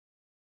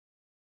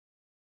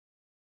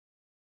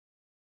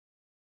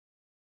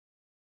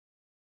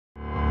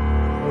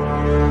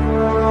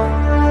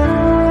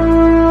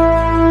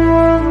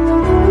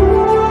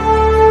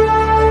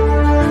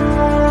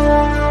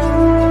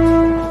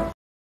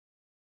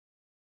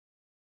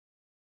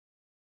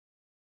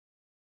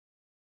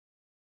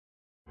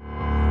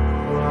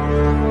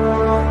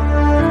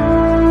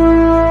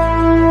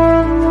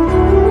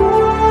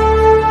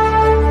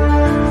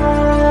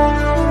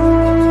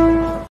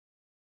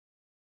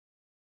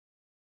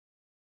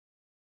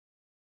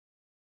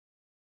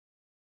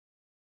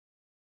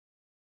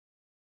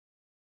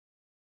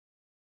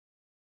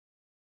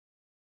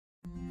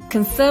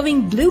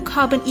conserving blue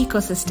carbon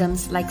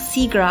ecosystems like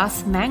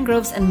seagrass,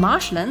 mangroves, and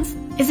marshlands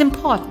is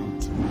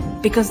important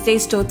because they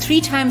store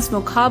 3 times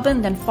more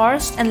carbon than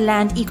forest and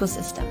land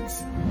ecosystems.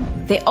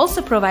 They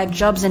also provide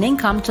jobs and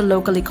income to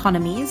local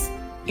economies,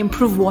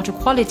 improve water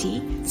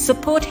quality,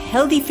 support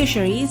healthy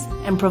fisheries,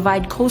 and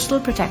provide coastal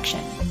protection.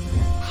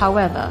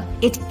 However,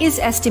 it is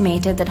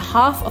estimated that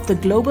half of the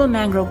global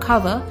mangrove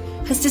cover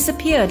has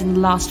disappeared in the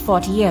last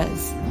 40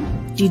 years.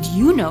 Did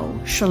you know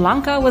Sri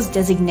Lanka was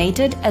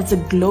designated as a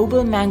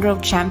global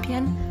mangrove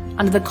champion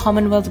under the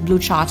Commonwealth Blue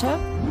Charter?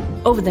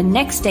 Over the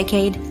next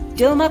decade,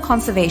 Dilma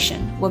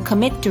Conservation will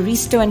commit to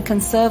restore and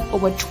conserve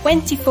over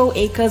 24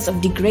 acres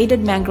of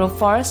degraded mangrove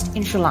forest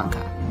in Sri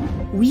Lanka.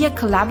 We are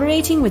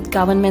collaborating with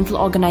governmental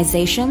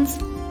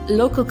organizations,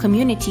 local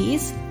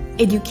communities,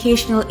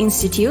 educational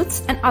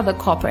institutes, and other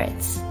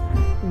corporates.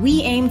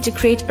 We aim to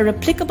create a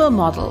replicable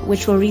model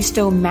which will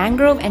restore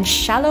mangrove and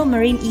shallow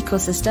marine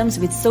ecosystems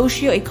with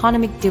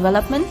socio-economic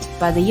development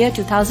by the year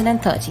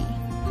 2030.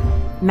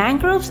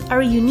 Mangroves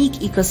are a unique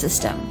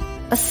ecosystem,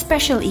 a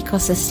special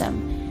ecosystem,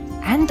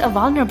 and a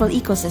vulnerable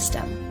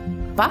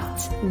ecosystem.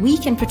 But we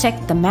can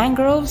protect the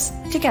mangroves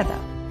together.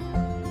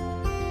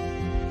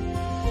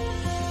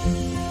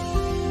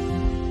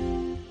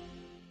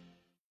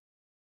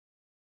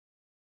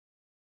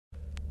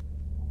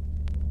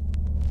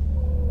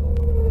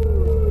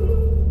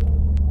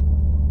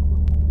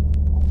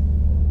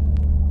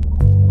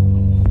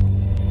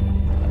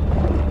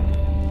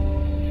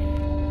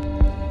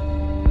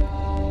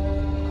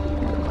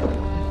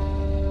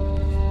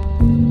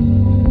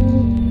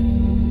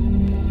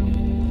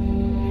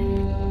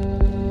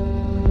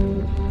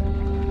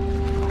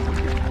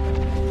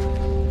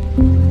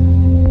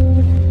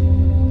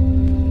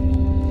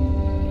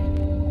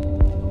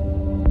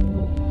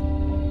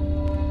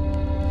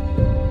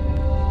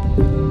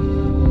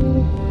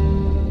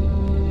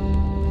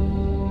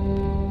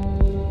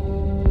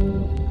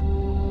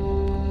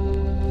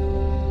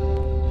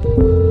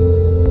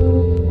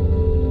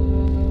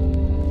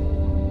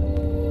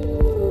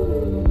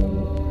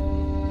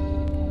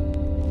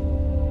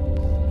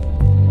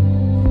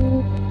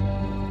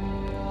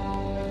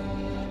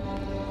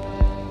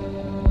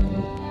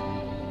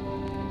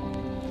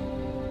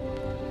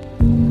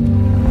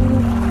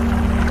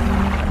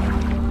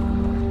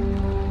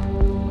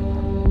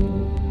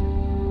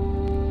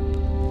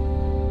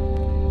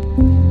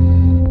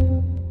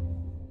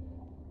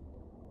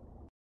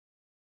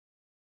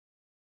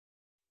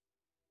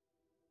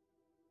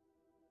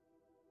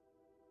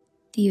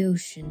 The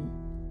ocean.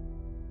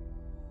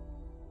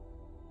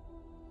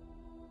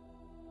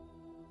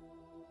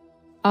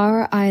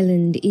 Our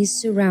island is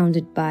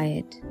surrounded by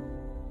it.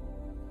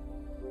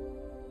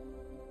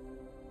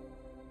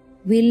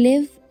 We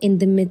live in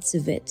the midst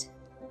of it.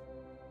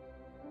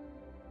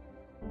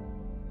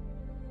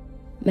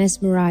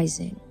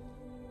 Mesmerizing.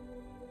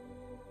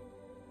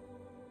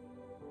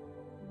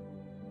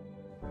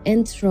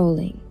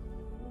 Enthralling.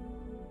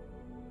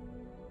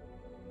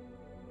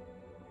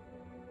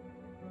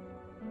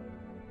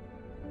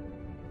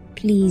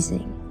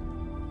 Pleasing.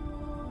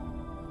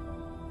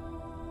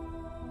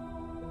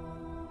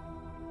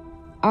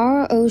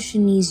 Our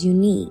ocean is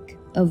unique,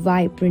 a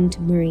vibrant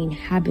marine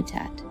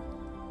habitat.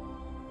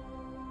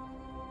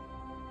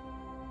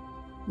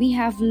 We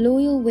have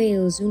loyal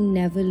whales who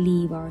never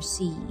leave our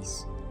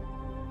seas.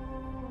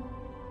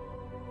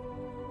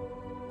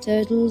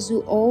 Turtles who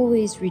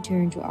always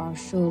return to our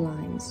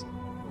shorelines.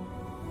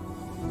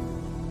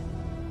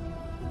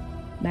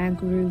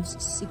 Mangroves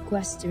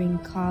sequestering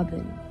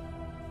carbon.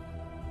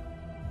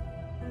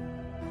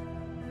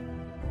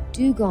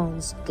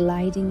 Dugongs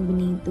gliding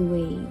beneath the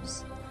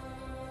waves.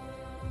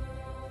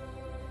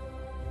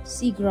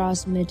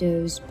 Seagrass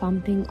meadows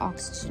pumping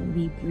oxygen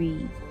we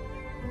breathe.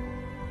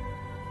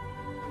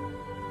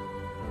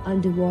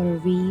 Underwater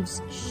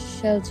reefs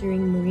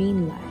sheltering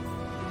marine life.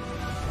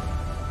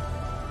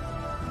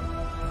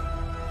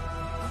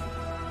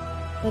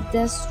 But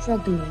they're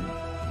struggling.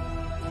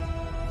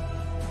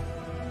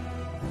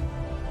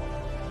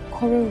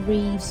 Coral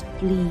reefs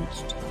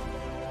bleached.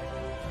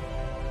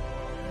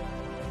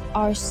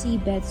 Our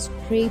seabeds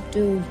scraped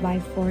over by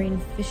foreign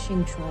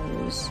fishing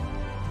trawlers.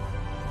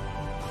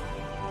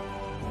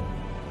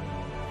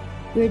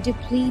 We're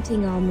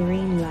depleting our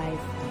marine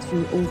life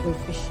through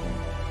overfishing.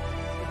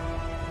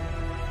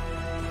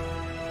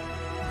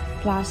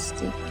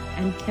 Plastic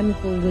and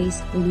chemical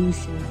waste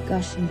pollution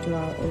gush into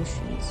our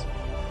oceans.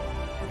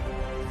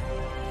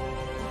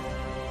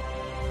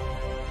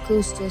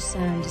 Coastal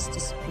sand is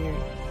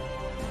disappearing.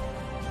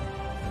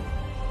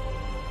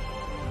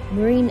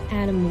 Marine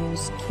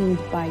animals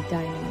killed by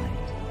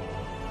dynamite.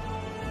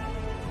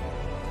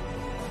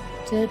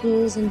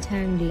 Turtles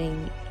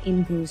entangling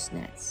in goose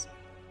nets.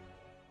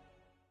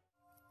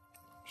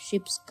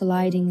 Ships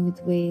colliding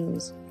with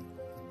whales.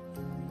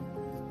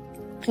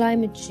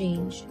 Climate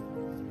change.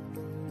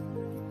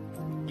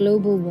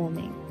 Global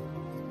warming.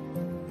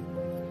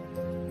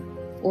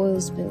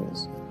 Oil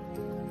spills.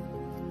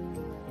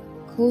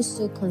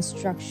 Coastal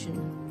construction.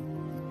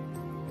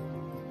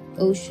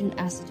 Ocean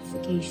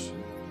acidification.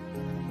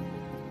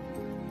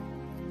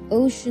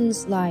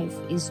 ocean's life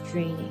is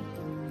draining.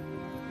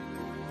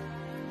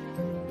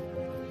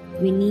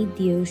 We need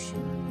the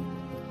ocean.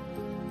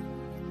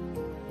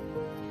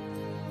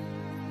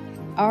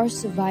 Our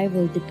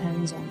survival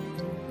depends on it.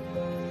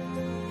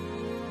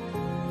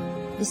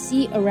 The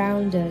sea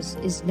around us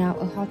is now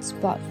a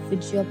hotspot for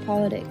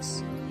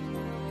geopolitics,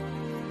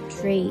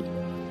 trade,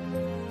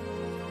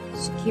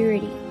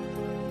 security,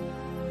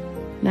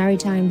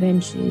 maritime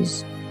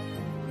ventures,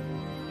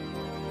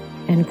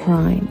 and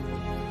crime.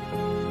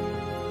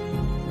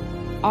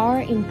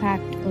 Our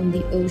impact on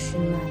the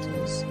ocean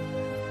matters.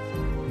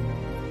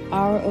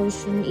 Our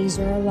ocean is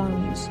our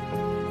lungs,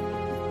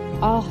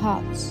 our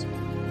hearts,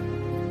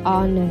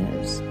 our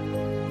nerves.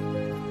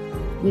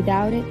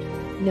 Without it,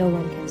 no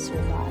one can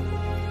survive.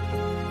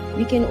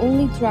 We can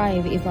only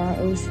thrive if our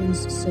oceans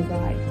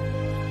survive.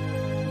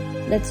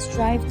 Let's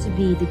strive to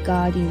be the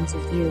guardians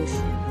of the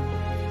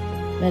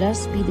ocean. Let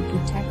us be the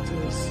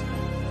protectors,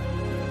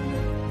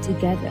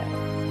 together,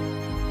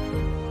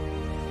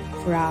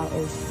 for our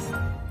ocean.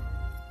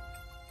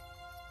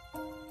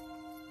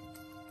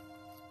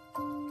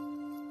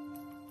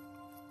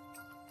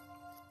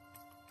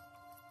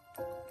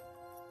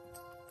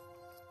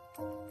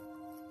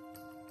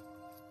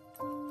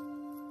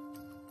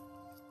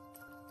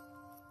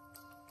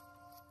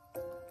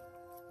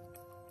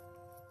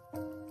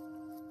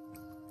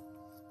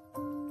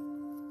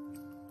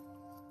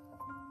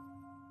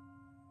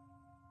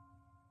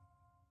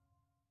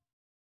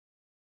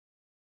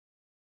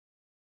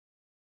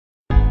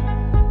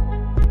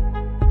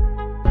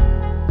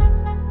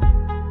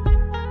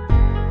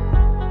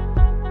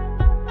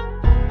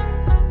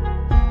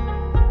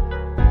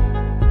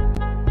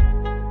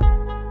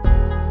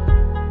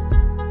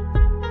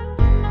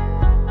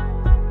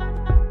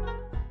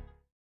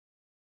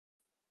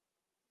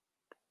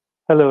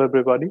 Hello,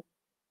 everybody.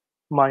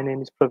 My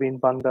name is Praveen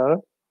Bandara,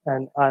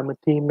 and I'm a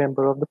team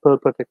member of the Pearl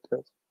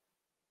Protectors.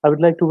 I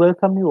would like to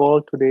welcome you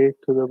all today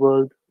to the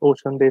World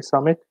Ocean Day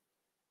Summit.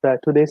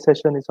 Today's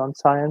session is on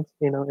science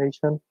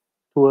innovation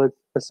towards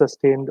a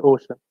sustained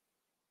ocean,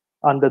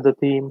 under the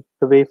theme,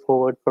 The Way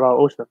Forward for Our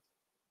Oceans.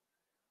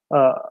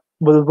 The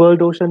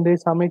World Ocean Day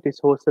Summit is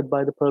hosted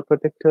by the Pearl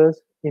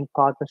Protectors in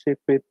partnership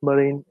with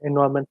Marine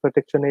Environment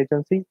Protection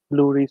Agency,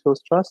 Blue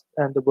Resource Trust,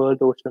 and the World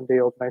Ocean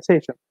Day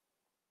Organization.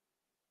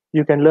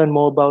 You can learn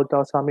more about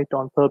our summit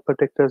on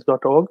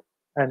pearlprotectors.org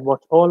and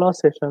watch all our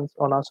sessions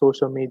on our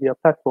social media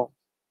platforms.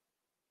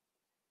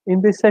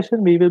 In this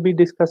session, we will be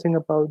discussing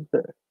about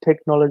the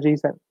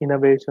technologies and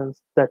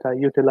innovations that are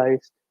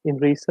utilized in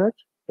research,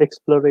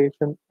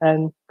 exploration,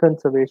 and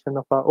conservation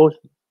of our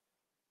oceans.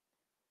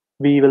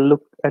 We will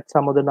look at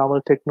some of the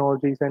novel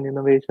technologies and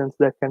innovations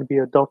that can be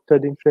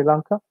adopted in Sri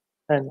Lanka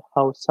and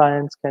how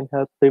science can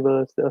help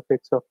reverse the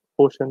effects of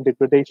ocean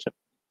degradation.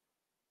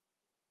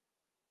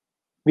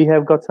 We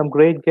have got some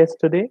great guests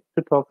today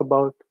to talk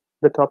about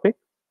the topic.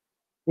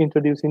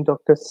 Introducing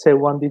Dr.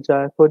 Sevvandi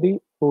Jayakody,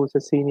 who is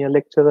a senior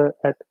lecturer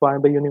at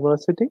Coimbatore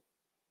University.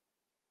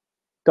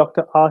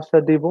 Dr. Asha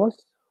de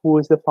Vos, who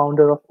is the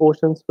founder of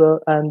Oceansware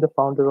and the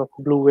founder of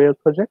Blue Whale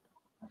Project.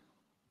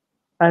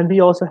 And we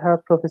also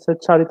have Professor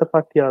Charitha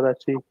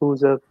Pattiarachchi, who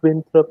is a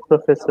Winthrop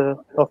Professor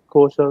of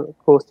Coastal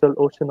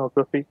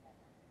Oceanography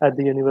at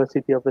the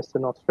University of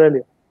Western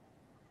Australia.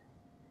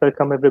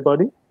 Welcome,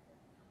 everybody.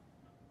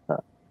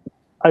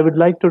 I would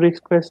like to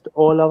request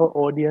all our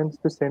audience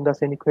to send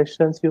us any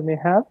questions you may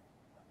have.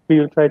 We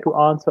will try to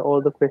answer all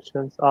the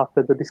questions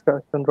after the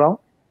discussion round.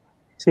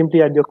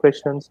 Simply add your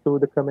questions to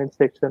the comment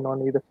section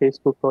on either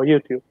Facebook or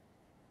YouTube.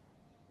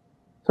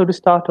 So to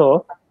start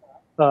off,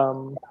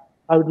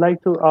 I would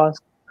like to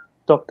ask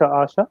Dr.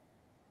 Asha,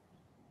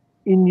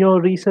 in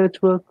your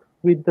research work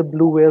with the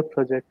Blue Whale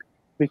Project,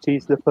 which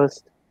is the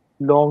first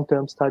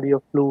long-term study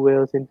of blue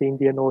whales in the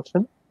Indian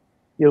Ocean,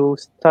 you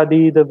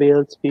study the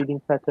whales' feeding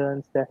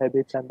patterns, their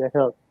habits, and their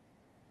health.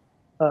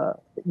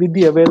 With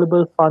the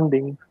available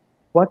funding,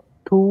 what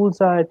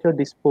tools are at your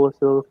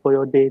disposal for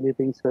your daily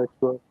research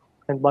work?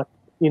 And what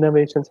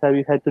innovations have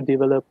you had to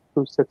develop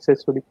to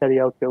successfully carry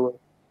out your work?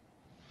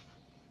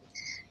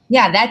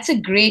 Yeah, that's a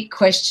great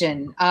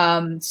question.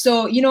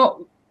 So,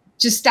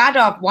 to start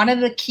off, one of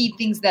the key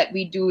things that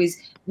we do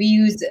is we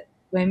use,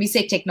 when we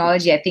say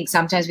technology, I think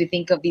sometimes we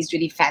think of these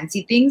really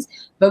fancy things,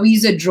 but we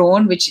use a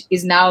drone, which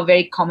is now a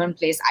very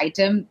commonplace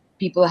item.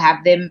 People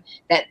have them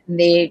that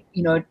they,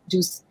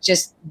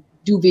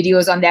 do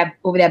videos on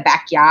over their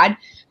backyard,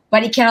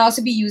 but it can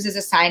also be used as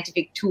a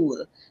scientific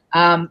tool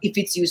if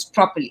it's used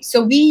properly.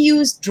 So we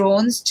use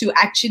drones to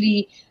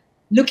actually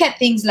look at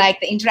things like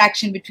the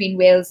interaction between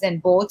whales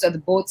and boats, or the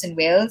boats and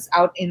whales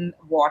out in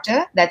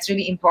water. That's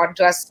really important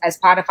to us as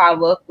part of our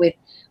work with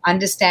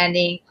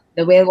understanding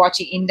the whale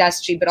watching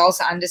industry, but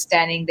also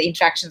understanding the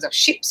interactions of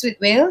ships with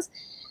whales.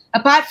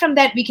 Apart from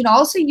that, we can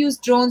also use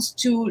drones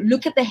to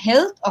look at the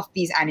health of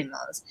these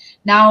animals.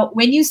 Now,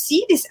 when you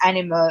see this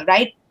animal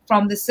right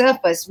from the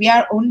surface,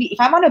 if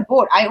I'm on a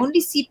boat, I only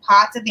see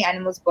parts of the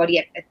animal's body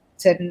at a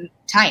certain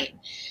time.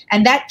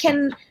 And that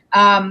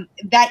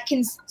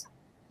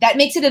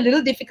makes it a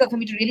little difficult for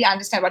me to really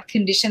understand what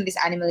condition this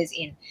animal is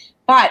in.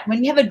 But when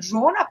we have a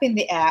drone up in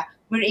the air,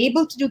 we're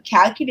able to do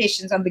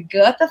calculations on the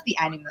girth of the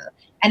animal,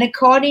 and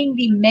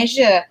accordingly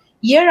measure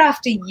year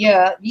after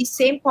year these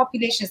same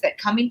populations that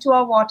come into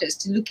our waters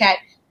to look at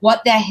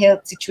what their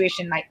health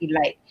situation might be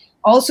like.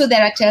 Also,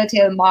 there are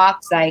telltale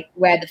marks like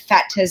where the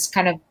fat has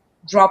kind of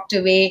dropped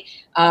away.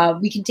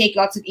 We can take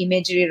lots of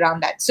imagery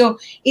around that. So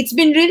it's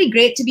been really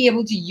great to be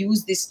able to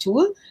use this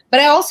tool. But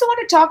I also want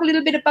to talk a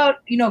little bit about,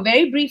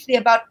 very briefly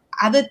about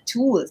other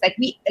tools. Like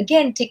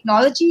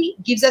technology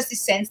gives us the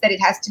sense that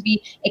it has to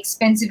be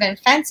expensive and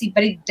fancy,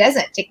 but it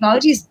doesn't.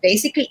 Technology is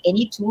basically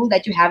any tool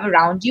that you have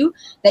around you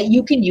that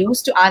you can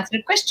use to answer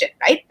a question,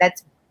 right?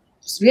 That's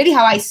really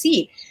how I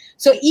see it.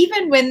 So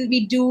even when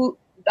we do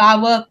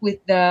our work with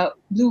the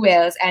blue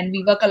whales, and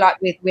we work a lot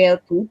with whale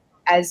poop,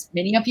 as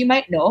many of you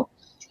might know,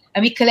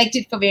 and we collect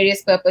it for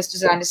various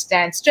purposes to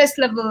understand stress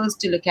levels,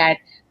 to look at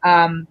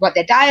what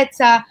their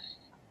diets are.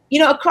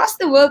 Across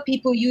the world,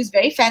 people use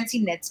very fancy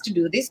nets to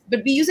do this,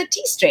 but we use a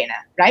tea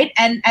strainer, right?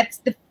 And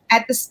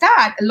at the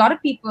start, a lot of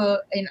people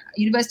in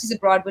universities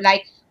abroad were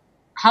like,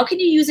 how can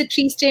you use a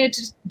tea strainer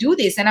to do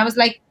this? And I was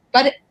like,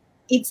 but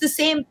it's the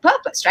same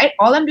purpose, right?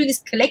 All I'm doing is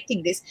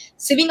collecting this,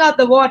 sieving out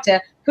the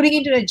water, putting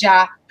it into a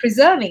jar,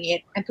 preserving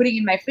it, and putting it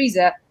in my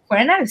freezer for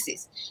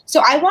analysis.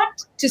 So I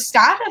want to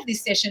start off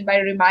this session by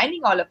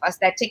reminding all of us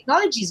that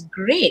technology is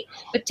great,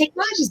 but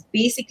technology is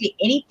basically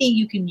anything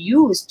you can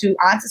use to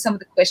answer some of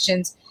the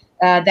questions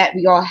that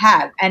we all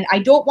have. And I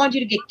don't want you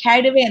to get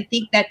carried away and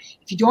think that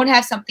if you don't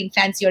have something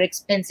fancy or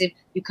expensive,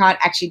 you can't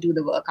actually do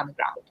the work on the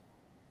ground.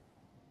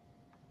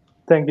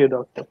 Thank you,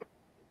 Doctor.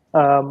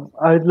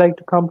 I'd like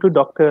to come to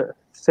Dr.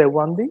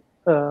 Sevvandi.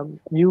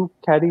 You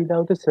carried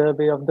out a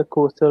survey of the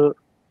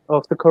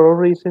coral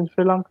reefs in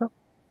Sri Lanka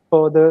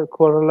for the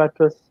Coral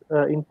Atlas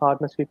in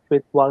partnership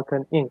with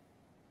Vulcan Inc.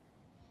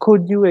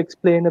 Could you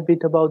explain a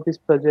bit about this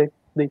project,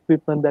 the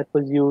equipment that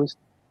was used,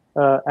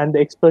 and the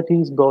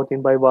expertise brought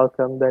in by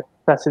Vulcan that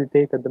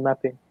facilitated the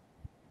mapping?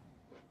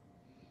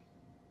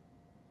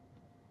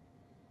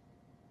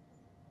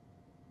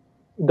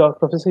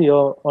 Professor,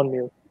 you're on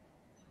mute.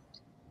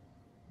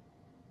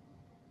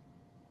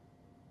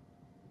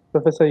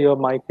 Professor, your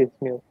mic is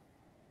mute.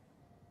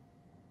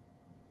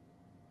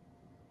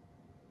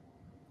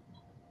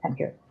 Thank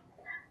you.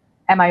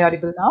 Am I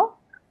audible now?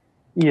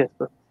 Yes,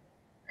 sir.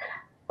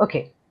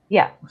 Okay.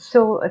 Yeah.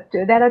 So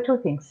there are two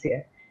things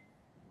here.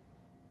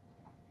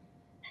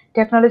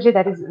 Technology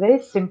that is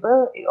very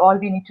simple. All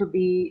we need to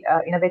be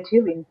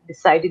innovative in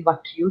deciding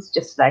what to use,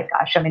 just like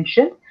Asha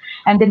mentioned.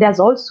 And then there's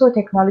also a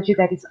technology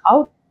that is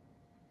out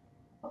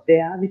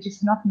there, which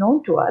is not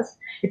known to us.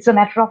 It's a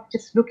matter of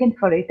just looking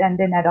for it and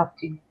then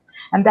adopting.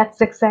 And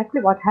that's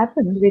exactly what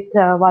happened with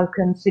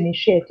Vulcan's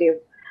initiative.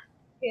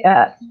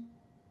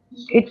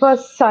 It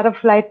was sort of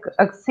like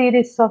a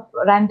series of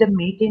random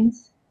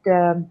meetings,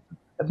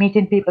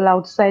 meeting people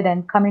outside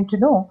and coming to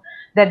know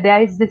that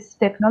there is this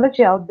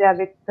technology out there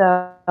with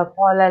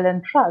Paul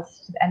Allen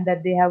Trust, and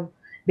that they have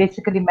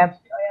basically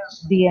mapped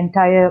the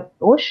entire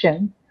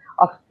ocean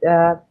of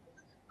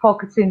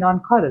focusing on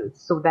corals.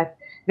 So that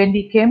when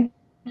we came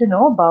to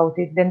know about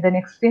it, then the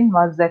next thing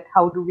was that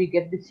how do we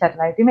get this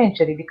satellite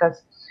imagery?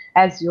 Because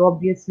as you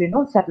obviously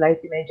know, satellite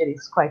imagery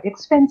is quite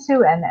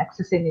expensive and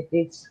accessing it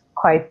is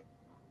quite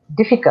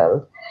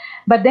difficult.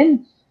 But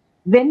then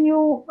when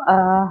you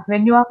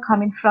are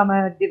coming from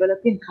a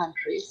developing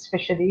country,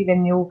 especially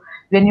when you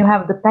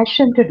have the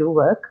passion to do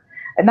work,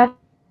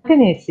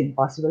 nothing is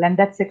impossible. And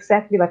that's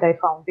exactly what I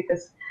found,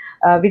 because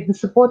with the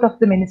support of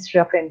the Ministry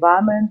of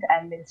Environment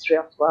and Ministry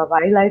of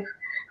Wildlife,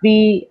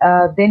 we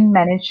then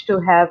managed to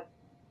have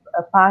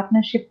a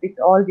partnership with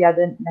all the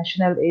other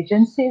national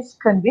agencies,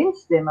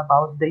 convince them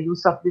about the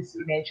use of this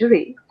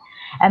imagery,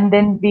 and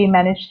then we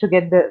managed to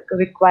get the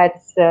required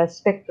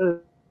spectral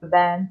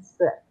bands,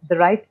 the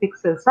right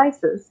pixel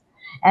sizes,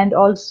 and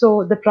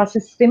also the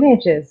processed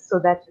images. So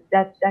that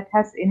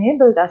has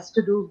enabled us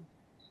to do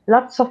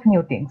lots of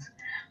new things.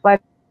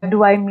 What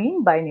do I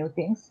mean by new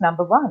things?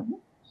 Number one,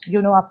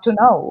 up to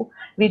now,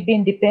 we've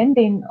been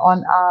depending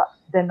on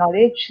the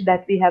knowledge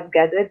that we have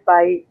gathered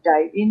by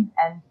diving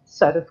and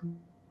sort of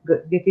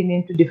getting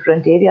into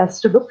different areas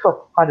to look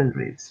for coral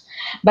reefs.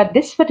 But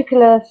this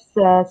particular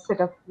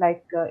set of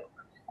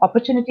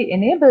opportunity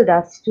enabled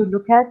us to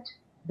look at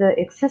the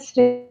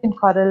existing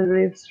coral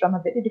reefs from a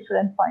very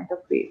different point of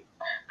view,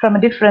 from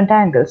a different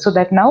angle, so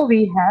that now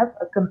we have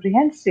a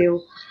comprehensive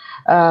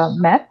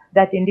map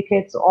that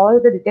indicates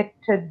all the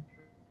detected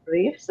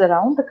reefs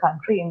around the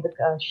country in the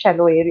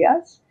shallow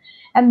areas,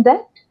 and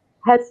that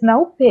has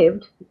now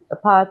paved a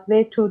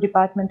pathway to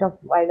Department of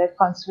Wildlife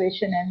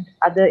Conservation and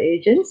other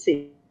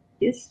agencies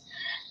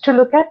to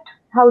look at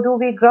how do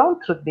we ground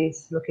through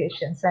these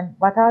locations and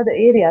what are the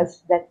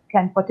areas that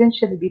can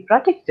potentially be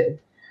protected.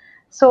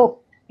 So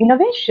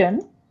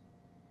innovation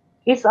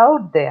is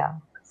out there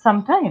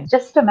sometimes,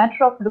 just a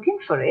matter of looking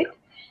for it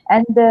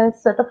and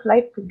sort of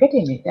like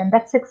getting it. And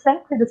that's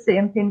exactly the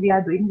same thing we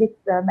are doing with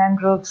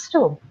mangroves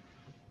too.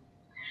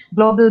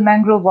 Global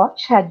Mangrove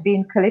Watch had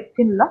been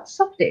collecting lots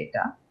of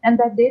data, and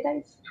that data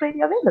is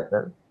freely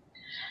available.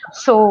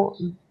 So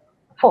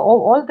for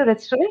all the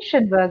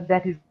restoration work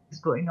that is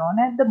going on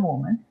at the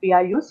moment, we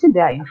are using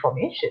their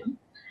information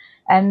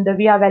and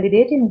we are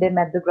validating them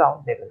at the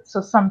ground level.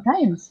 So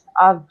sometimes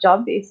our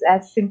job is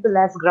as simple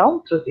as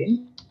ground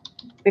truthing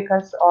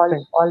because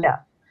all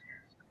there.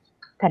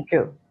 Thank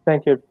you.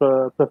 Thank you,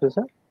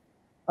 Professor.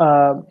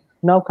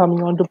 Now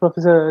coming on to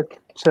Professor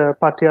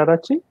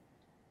Pattiarachchi,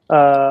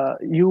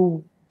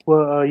 you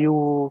for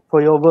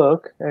your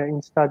work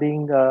in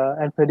studying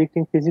and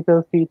predicting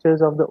physical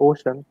features of the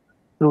ocean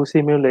through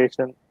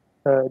simulation,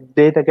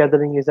 data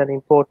gathering is an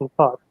important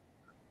part.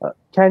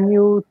 Can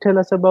you tell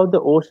us about the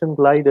ocean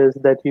gliders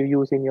that you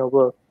use in your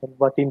work and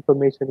what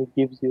information it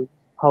gives you,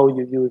 how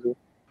you use it?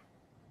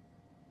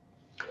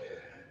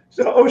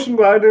 So ocean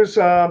gliders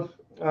are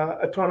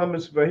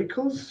autonomous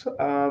vehicles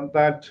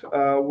that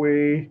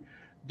we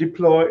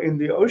deploy in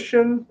the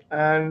ocean,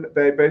 and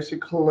they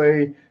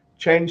basically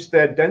change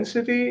their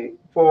density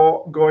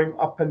for going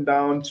up and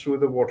down through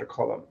the water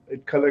column.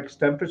 It collects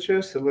temperature,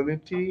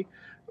 salinity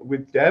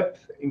with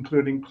depth,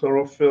 including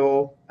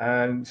chlorophyll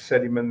and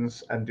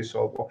sediments and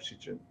dissolved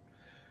oxygen.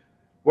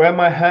 Where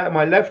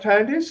my left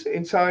hand is,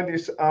 inside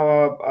is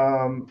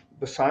our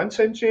the science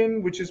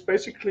engine, which is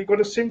basically got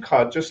a SIM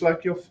card, just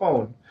like your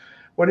phone.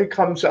 When it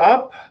comes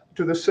up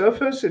to the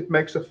surface, it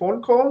makes a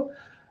phone call,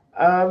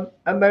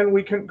 and then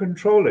we can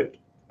control it.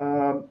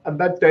 And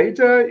that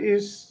data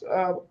is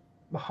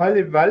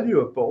highly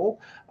valuable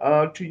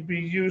to be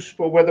used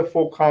for weather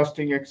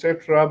forecasting,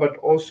 etc. But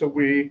also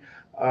we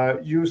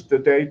use the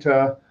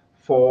data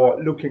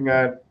for looking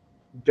at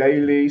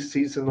daily,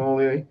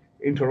 seasonally,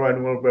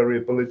 interannual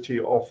variability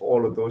of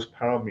all of those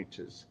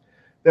parameters.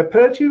 They're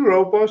pretty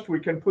robust. We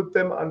can put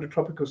them under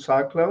tropical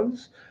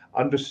cyclones,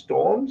 under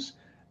storms.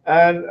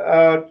 And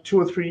 2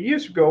 or 3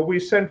 years ago, we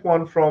sent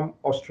one from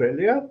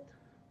Australia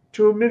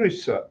to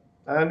Mirissa,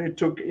 and it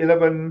took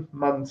 11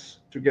 months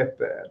to get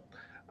there.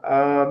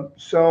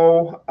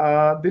 So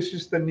this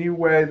is the new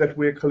way that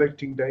we're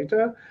collecting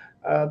data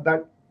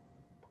that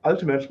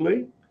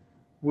ultimately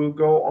will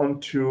go on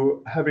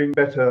to having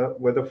better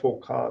weather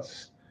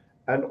forecasts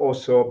and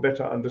also a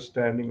better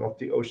understanding of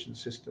the ocean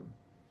system.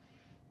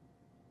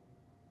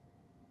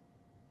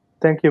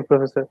 Thank you,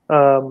 Professor.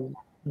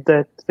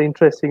 That's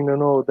interesting to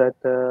know that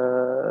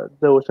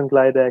the ocean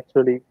glider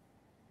actually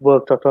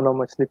worked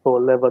autonomously for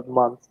 11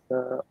 months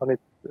on it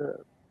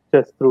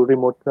just through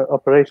remote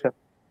operation.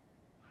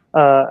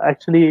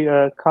 Actually,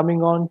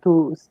 coming on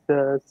to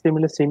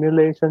similar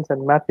simulations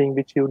and mapping,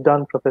 which you've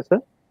done,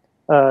 Professor,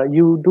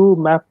 you do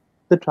map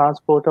the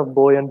transport of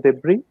buoyant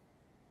debris,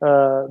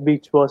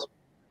 which was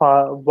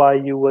why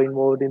you were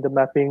involved in the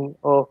mapping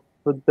of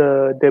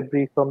the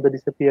debris from the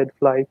disappeared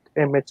flight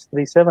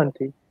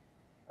MH370.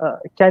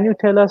 Can you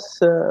tell us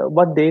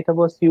what data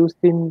was used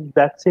in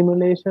that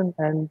simulation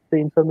and the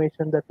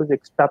information that was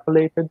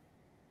extrapolated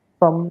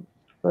from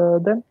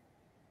them?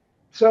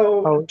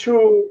 So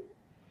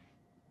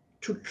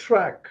to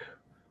track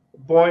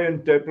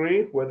buoyant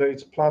debris, whether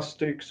it's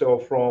plastics or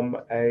from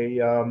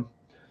a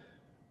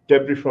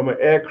debris from an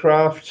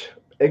aircraft,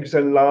 eggs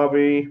and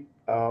larvae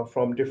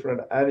from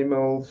different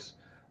animals,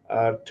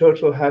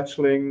 turtle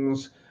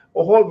hatchlings,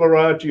 a whole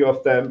variety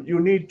of them, you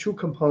need two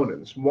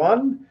components.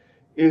 One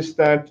is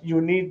that you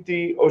need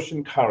the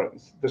ocean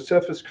currents, the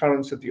surface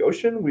currents of the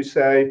ocean. We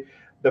say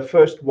the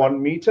first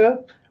 1 meter,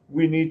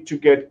 we need to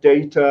get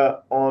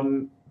data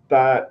on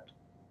that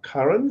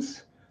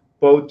currents,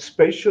 both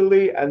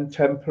spatially and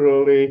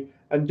temporally,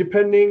 and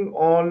depending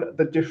on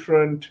the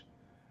different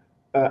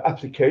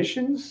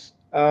applications,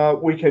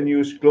 we can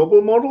use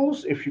global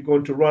models. If you're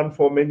going to run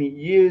for many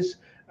years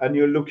and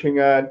you're looking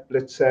at,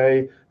 let's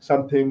say,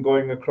 something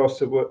going across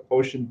the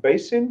ocean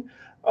basin,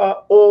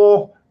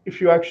 or if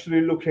you're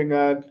actually looking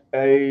at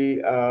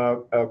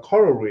a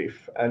coral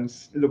reef and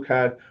look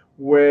at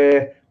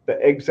where the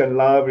eggs and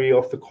larvae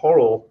of the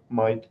coral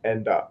might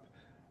end up,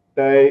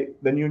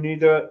 then you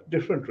need a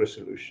different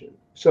resolution.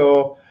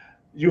 So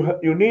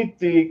you need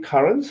the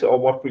currents, or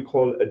what we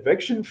call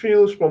advection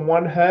fields, from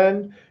one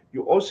hand.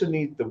 You also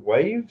need the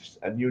waves,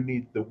 and you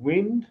need the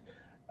wind,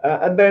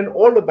 and then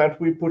all of that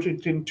we put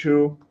it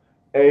into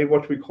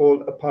what we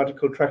call a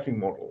particle tracking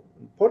model.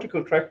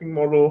 Particle tracking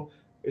model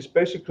is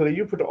basically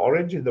you put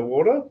orange in the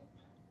water,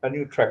 and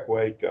you track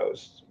where it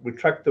goes. We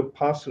track the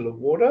parcel of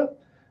water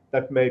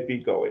that may be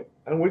going,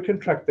 and we can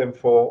track them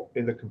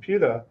in the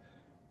computer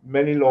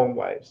many long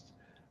ways.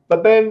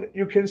 But then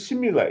you can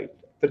simulate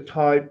the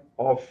type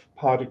of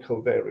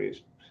particle there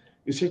is.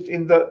 Is it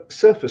in the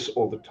surface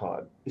all the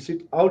time? Is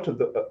it out of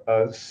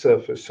the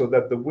surface so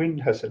that the wind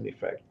has an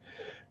effect?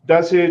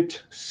 Does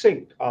it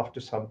sink after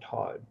some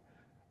time?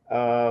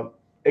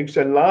 Eggs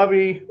and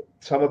larvae,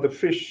 some of the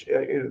fish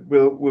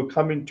will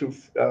come into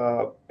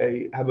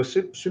have a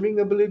swimming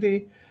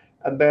ability,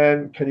 and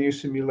then can you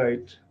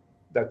simulate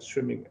that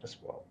swimming as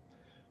well?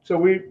 So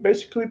we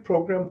basically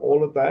program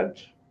all of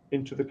that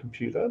into the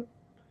computer,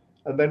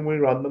 and then we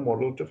run the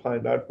model to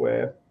find out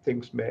where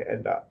things may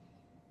end up.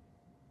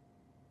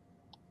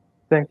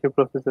 Thank you,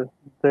 Professor.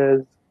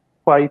 There's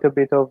quite a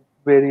bit of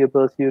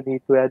variables you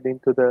need to add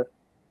into the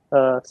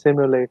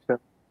simulation.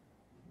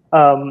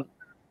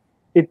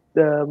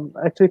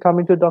 Actually,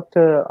 coming to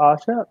Dr.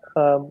 Asha,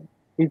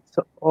 it's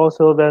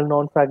also a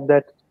well-known fact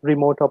that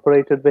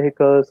remote-operated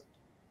vehicles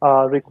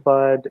are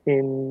required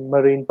in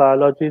marine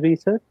biology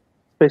research,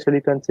 especially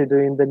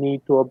considering the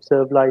need to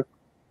observe life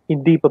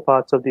in deeper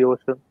parts of the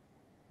ocean.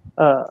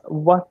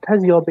 What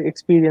has your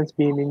experience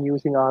been in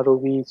using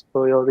ROVs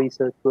for your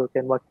research work,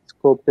 and what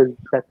scope does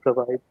that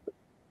provide?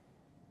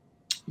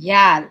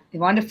 Yeah,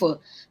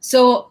 wonderful.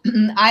 So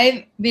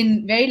I've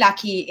been very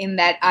lucky in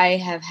that I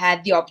have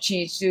had the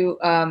opportunity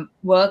to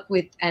work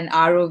with an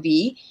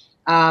ROV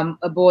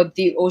aboard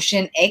the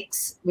Ocean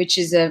X, which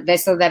is a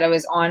vessel that I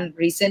was on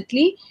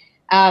recently.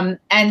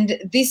 And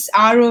this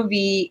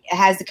ROV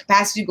has the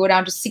capacity to go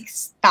down to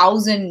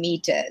 6,000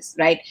 meters,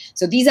 right?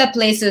 So these are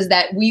places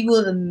that we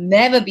will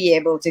never be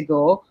able to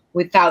go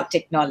without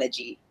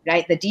technology,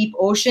 right? The deep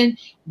ocean,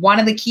 one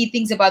of the key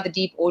things about the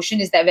deep ocean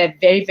is that we're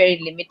very, very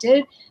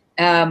limited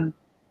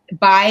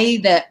by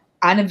the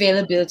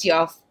unavailability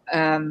of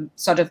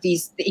sort of the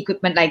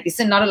equipment like this,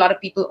 and not a lot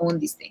of people own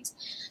these things.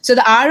 So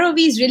the ROV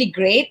is really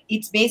great.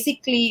 It's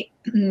basically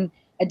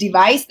a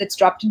device that's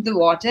dropped into the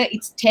water.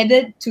 It's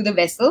tethered to the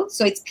vessel,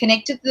 so it's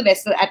connected to the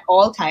vessel at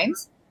all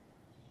times.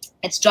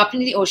 It's dropped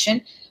into the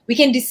ocean. We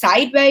can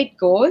decide where it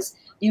goes.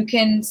 You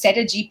can set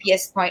a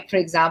GPS point, for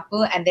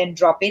example, and then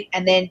drop it,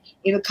 and then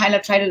it will kind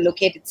of try to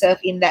locate itself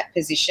in that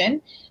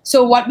position.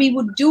 So what we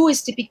would do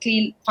is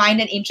typically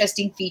find an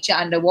interesting feature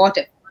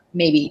underwater.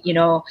 Maybe, you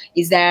know,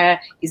 is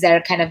there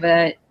kind of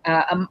a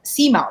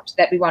seamount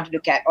that we want to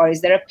look at, or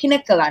is there a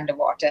pinnacle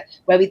underwater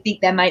where we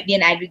think there might be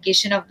an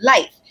aggregation of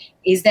life?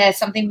 Is there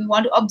something we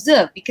want to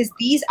observe? Because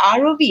these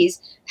ROVs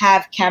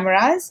have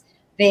cameras.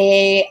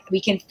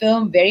 We can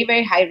film very,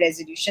 very high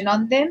resolution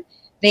on them.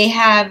 They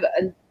have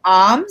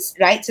arms,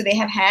 right? So they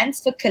have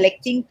hands for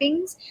collecting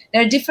things.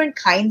 There are different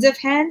kinds of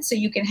hands. So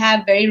you can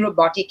have very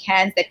robotic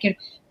hands that can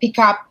pick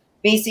up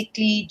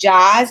basically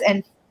jars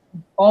and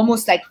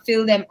almost like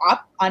fill them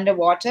up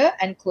underwater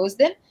and close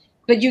them.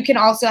 But you can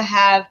also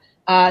have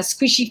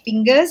squishy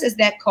fingers, as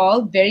they're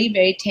called, very,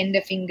 very tender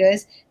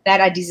fingers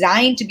that are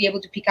designed to be able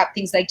to pick up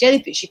things like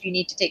jellyfish if you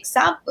need to take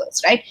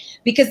samples, right?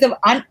 Because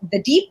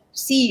the deep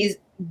sea is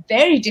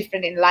very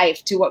different in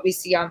life to what we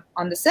see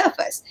on the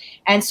surface.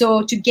 And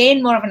so to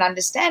gain more of an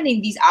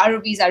understanding, these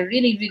ROVs are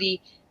really,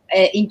 really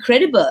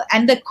incredible.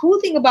 And the cool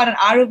thing about an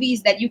ROV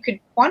is that you can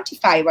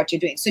quantify what you're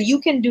doing. So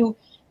you can do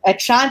a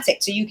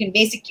transect. So you can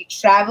basically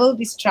travel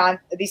this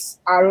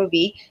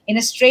ROV in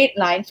a straight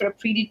line for a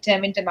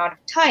predetermined amount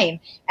of time.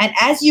 And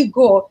as you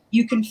go,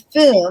 you can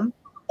film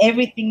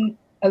everything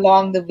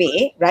along the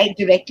way, right,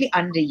 directly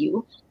under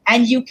you.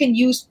 And you can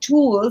use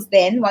tools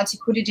then, once you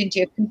put it into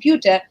your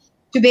computer,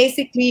 to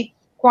basically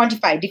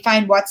quantify,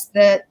 define what's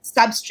the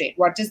substrate,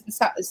 what does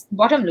the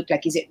bottom look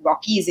like, is it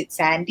rocky, is it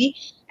sandy,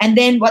 and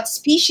then what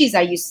species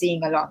are you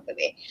seeing along the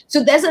way.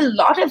 So there's a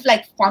lot of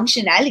like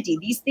functionality.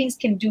 These things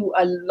can do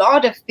a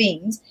lot of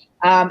things,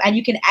 and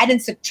you can add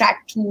and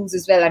subtract tools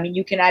as well. I mean,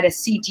 you can add a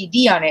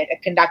CTD on it, a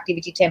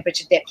conductivity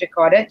temperature depth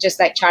recorder, just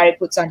like Chari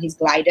puts on his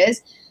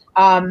gliders.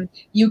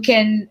 You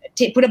can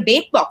put a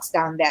bait box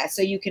down there,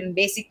 so you can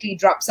basically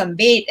drop some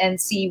bait and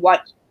see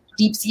what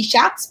deep sea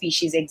shark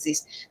species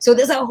exist. So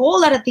there's a whole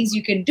lot of things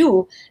you can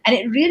do, and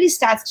it really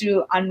starts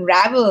to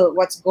unravel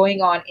what's going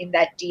on in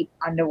that deep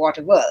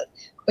underwater world.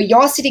 But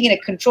you're sitting in a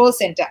control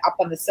center up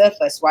on the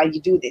surface while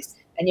you do this,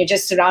 and you're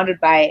just surrounded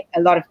by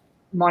a lot of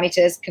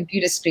monitors,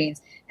 computer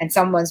screens, and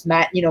someone's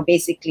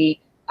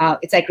basically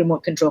it's like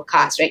remote control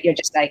cars, right? You're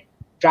just like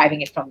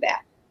driving it from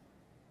there.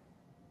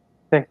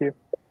 Thank you,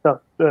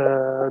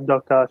 Dr.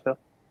 Asha.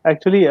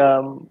 Actually,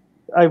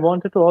 I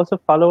wanted to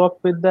also follow up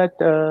with that.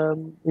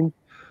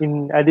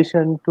 In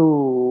addition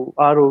to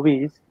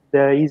ROVs,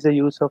 there is a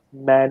use of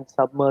manned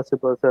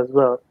submersibles as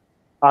well.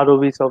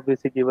 ROVs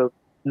obviously give a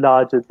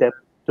larger depth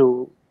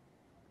to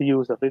the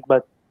use of it,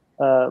 but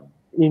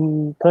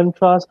in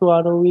contrast to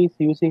ROVs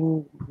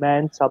using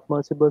manned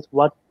submersibles,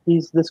 what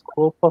is the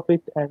scope of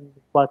it, and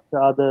what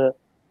are the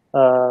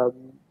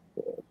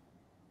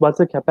what's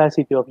the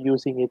capacity of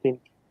using it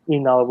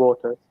in our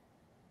waters?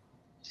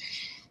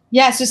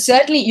 Yeah, so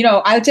certainly,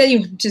 I'll tell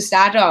you to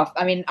start off,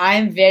 I mean,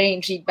 I'm very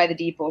intrigued by the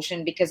deep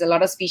ocean because a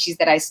lot of species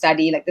that I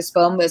study, like the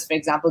sperm whales, for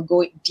example,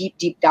 go deep,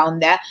 deep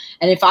down there.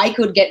 And if I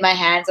could get my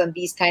hands on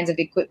these kinds of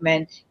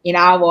equipment in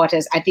our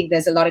waters, I think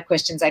there's a lot of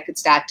questions I could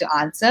start to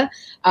answer.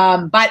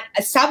 But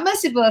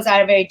submersibles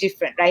are very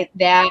different, right?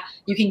 There,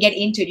 you can get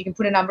into it. You can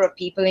put a number of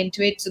people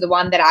into it. So the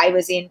one that I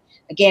was in,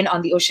 again,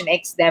 on the Ocean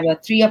X, there were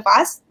 3 of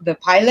us, the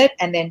pilot,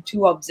 and then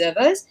 2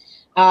 observers.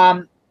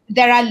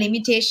 There are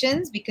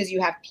limitations because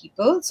you have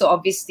people. So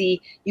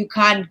obviously you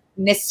can't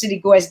necessarily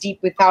go as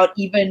deep without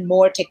even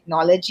more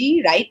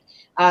technology, right?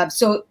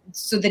 So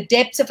the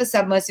depths of a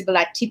submersible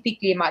are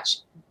typically much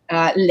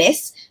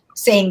less.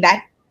 Saying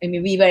that, I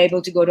mean, we were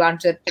able to go down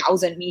to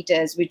 1,000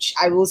 meters, which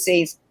I will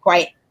say is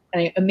quite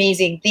an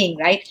amazing thing,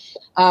 right?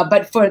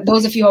 But for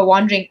those of you who are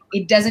wondering,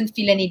 it doesn't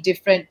feel any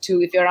different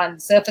to if you're on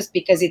the surface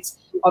because it's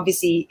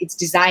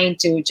designed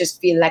to just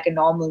feel like a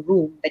normal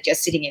room that you're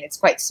sitting in. It's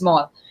quite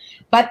small.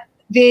 But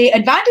the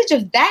advantage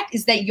of that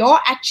is that you're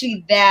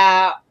actually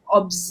there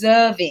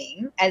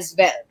observing as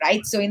well,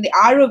 right? So in the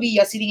ROV,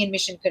 you're sitting in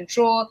mission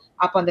control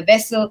up on the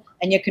vessel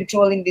and you're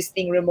controlling this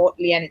thing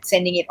remotely and it's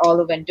sending it all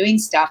over and doing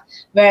stuff.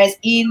 Whereas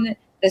in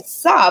the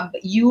sub,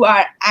 you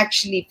are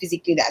actually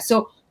physically there.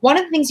 So one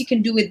of the things you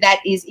can do with that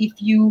is if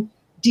you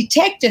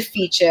detect a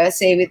feature,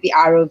 say with the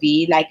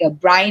ROV, like a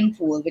brine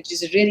pool, which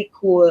is a really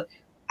cool,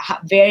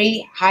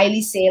 very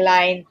highly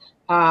saline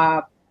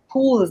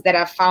pools that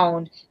are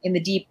found in the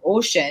deep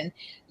ocean,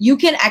 you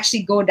can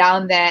actually go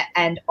down there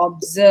and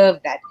observe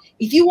that.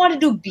 If you want to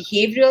do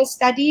behavioral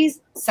studies,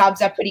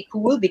 subs are pretty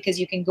cool because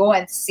you can go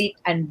and sit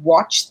and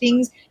watch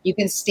things. You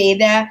can stay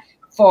there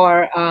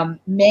for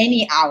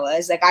many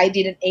hours. Like I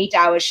did an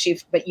 8-hour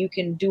shift, but you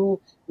can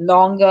do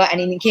longer. And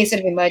in case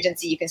of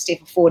emergency, you can stay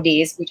for 4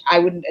 days, which I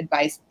wouldn't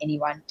advise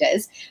anyone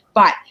does.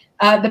 But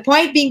the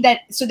point being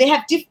that, so they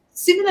have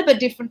similar but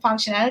different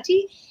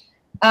functionality.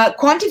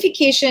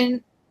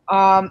 Quantification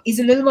is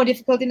a little more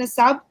difficult in a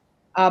sub,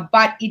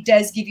 but it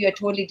does give you a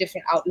totally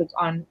different outlook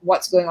on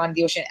what's going on in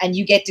the ocean. And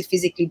you get to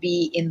physically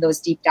be in those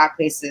deep, dark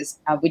places,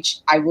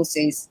 which I will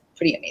say is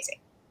pretty amazing.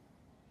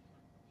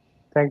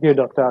 Thank you,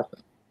 Dr. Asha.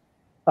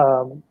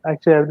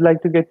 Actually, I would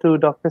like to get to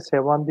Dr.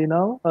 Sevvandi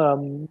now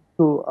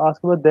to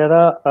ask about there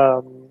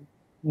are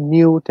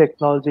new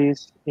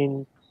technologies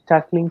in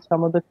tackling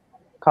some of the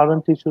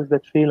current issues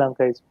that Sri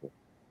Lanka is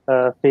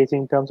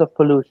facing in terms of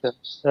pollution,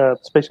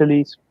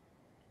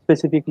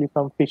 specifically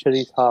from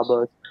fisheries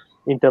harbors,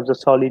 in terms of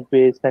solid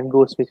waste and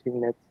ghost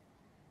fishing nets.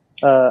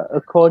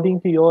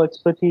 According to your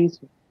expertise,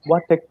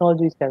 what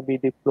technologies can be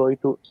deployed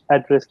to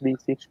address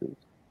these issues?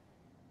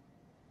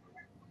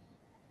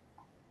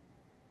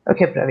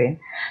 Okay, Praveen.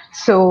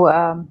 So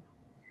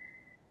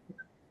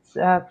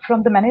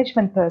from the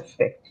management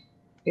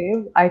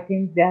perspective, I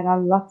think there are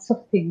lots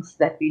of things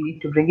that we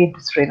need to bring into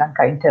Sri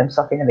Lanka in terms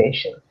of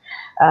innovation.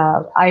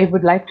 I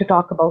would like to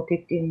talk about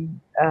it in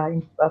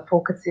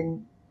focus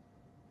in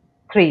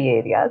 3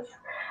 areas.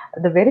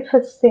 The very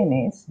first thing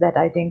is that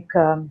I think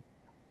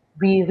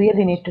we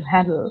really need to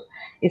handle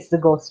is the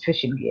ghost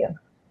fishing gear.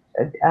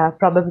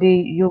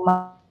 Probably you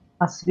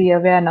must be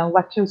aware now.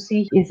 What you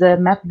see is a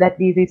map that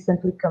we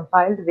recently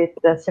compiled with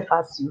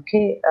Cephas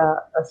UK,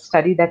 a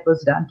study that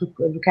was done to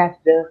look at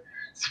the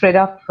spread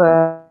of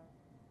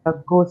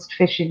ghost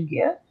fishing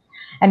gear.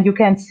 And you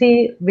can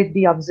see with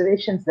the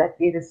observations that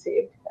we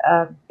received,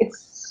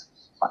 it's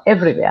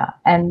everywhere.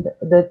 And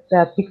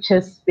the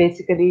pictures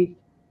basically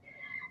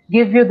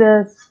give you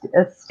the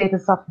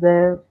status of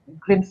the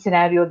grim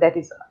scenario that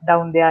is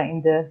down there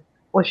in the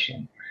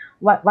ocean.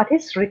 What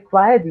is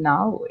required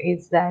now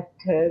is that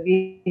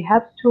we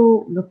have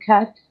to look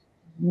at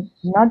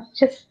not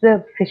just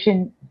the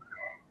fishing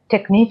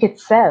technique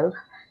itself,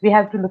 we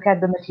have to look at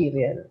the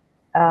material.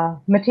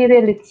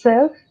 Material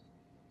itself,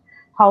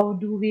 how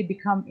do we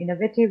become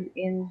innovative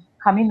in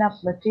coming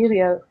up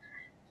material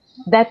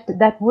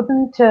that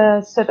wouldn't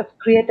sort of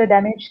create a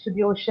damage to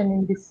the ocean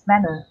in this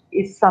manner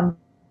is something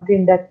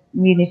that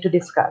we need to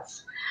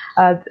discuss.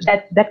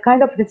 That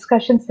kind of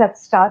discussions have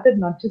started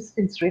not just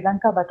in Sri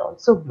Lanka but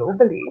also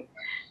globally,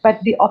 but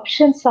the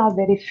options are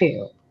very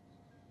few.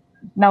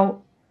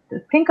 Now,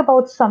 think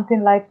about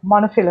something like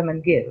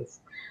monofilament gills.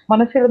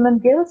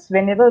 Monofilament gills,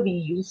 whenever we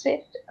use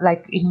it,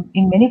 like in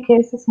many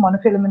cases,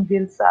 monofilament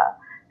gills are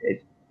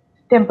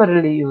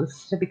temporarily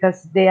used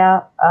because they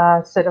are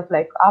sort of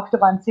like after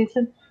one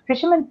season,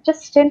 fishermen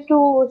just tend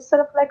to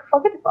sort of like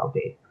forget about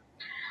it.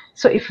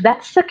 So if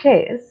that's the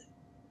case,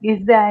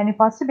 is there any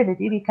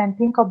possibility we can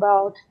think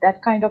about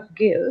that kind of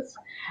gills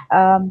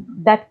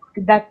that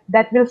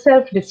will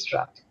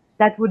self-destruct,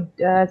 that would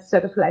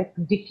sort of like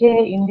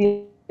decay in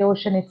the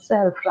ocean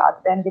itself rather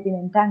than getting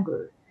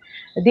entangled?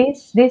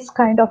 These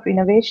kind of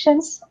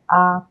innovations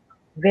are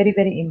very,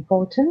 very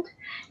important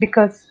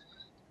because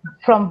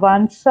from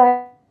one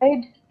side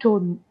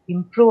to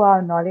improve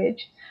our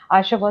knowledge,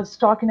 Asha was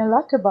talking a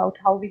lot about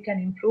how we can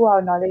improve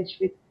our knowledge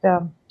with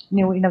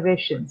new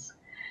innovations.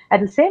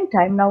 At the same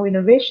time, now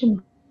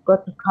innovation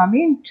got to come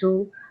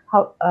into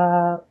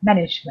how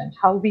management,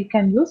 how we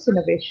can use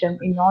innovation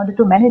in order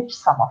to manage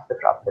some of the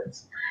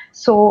problems.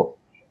 So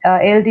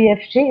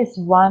LDFG is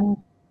one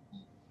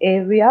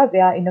area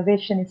where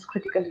innovation is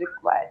critically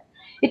required.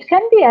 It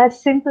can be as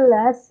simple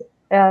as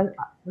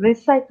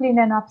recycling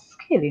and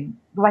upscaling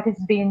what is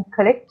being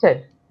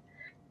collected.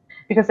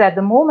 Because at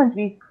the moment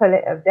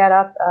there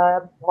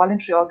are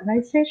voluntary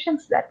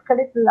organizations that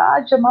collect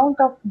large amount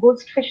of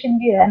ghost fishing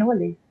gear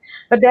annually,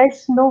 but there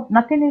is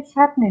nothing is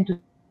happening to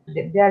them.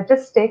 They are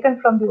just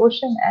taken from the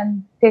ocean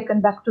and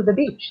taken back to the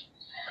beach.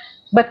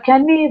 But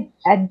can we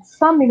add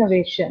some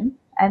innovation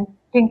and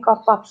think of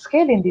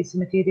upscaling this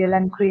material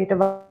and create a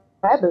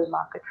viable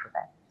market for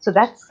that? So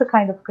that's the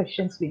kind of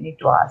questions we need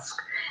to ask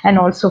and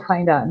also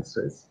find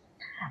answers.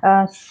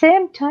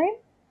 Same time,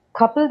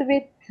 coupled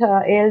with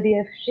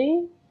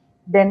ALDFG,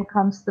 then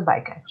comes the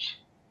bycatch.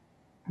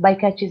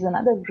 Bycatch is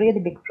another really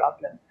big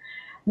problem.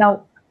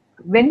 Now,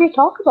 when we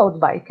talk about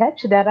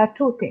bycatch, there are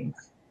two things.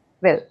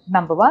 Well,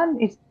 number one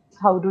is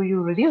how do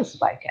you reduce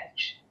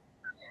bycatch?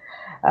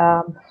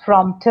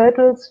 from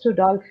turtles to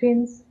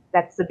dolphins.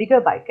 That's the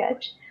bigger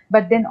bycatch.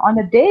 But then on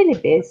a daily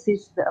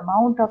basis, the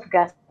amount of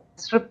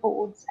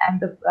gastropods and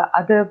the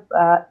other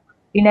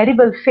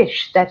inedible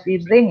fish that we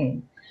bring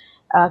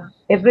in,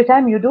 every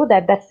time you do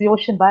that, that's the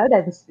ocean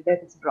biodiversity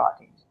that is brought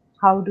in.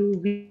 How do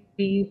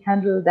we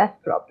handle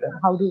that problem?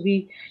 How do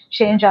we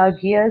change our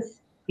gears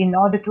in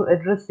order to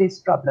address these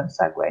problems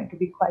are going to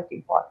be quite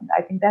important.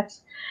 I think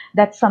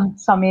that's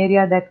some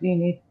area that we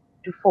need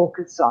to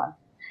focus on.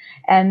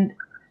 And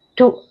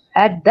to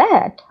add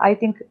that, I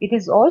think it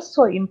is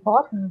also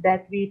important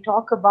that we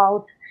talk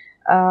about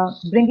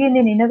bringing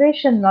in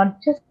innovation,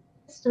 not just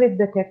with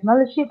the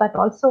technology, but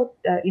also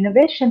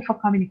innovation for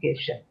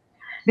communication.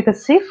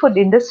 Because seafood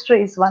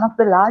industry is one of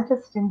the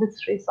largest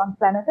industries on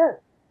planet Earth.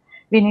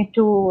 We need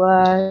to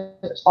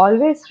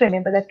always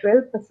remember that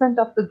 12%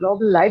 of the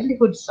global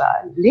livelihoods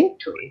are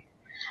linked to it.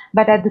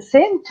 But at the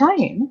same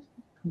time,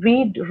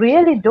 we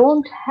really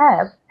don't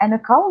have an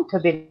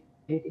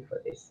accountability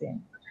for this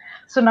thing.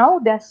 So now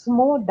there's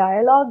more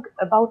dialogue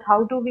about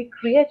how do we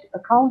create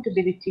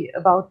accountability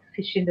about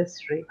fish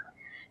industry.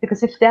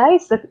 Because if there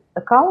is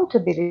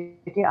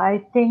accountability,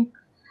 I think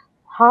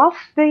half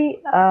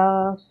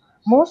the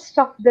most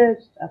of the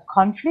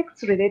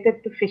conflicts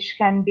related to fish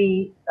can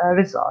be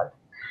resolved.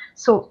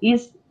 So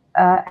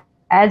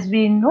as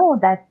we know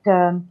that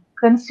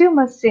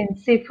consumers in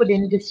seafood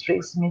industry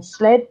is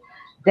misled,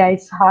 there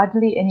is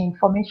hardly any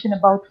information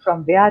about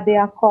from where they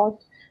are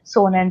caught,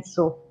 so on and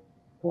so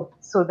forth.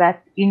 So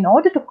that in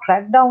order to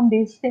crack down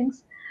these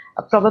things,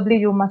 probably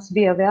you must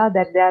be aware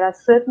that there are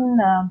certain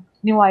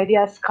new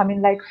ideas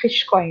coming like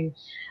fish coin,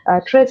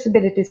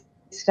 traceability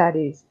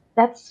studies.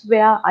 That's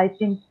where I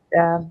think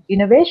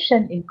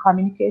innovation in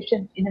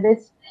communication,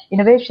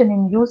 innovation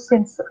in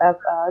using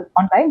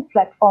online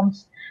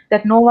platforms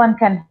that no one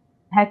can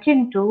hack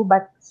into,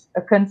 but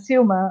a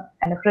consumer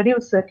and a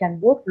producer can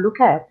both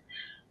look at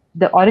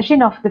the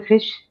origin of the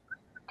fish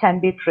can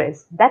be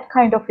traced. That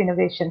kind of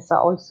innovations are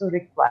also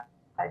required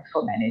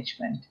for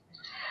management.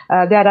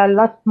 There are a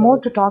lot more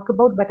to talk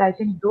about, but I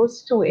think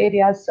those two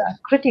areas are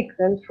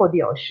critical for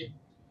the ocean.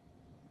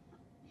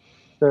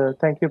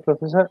 Thank you,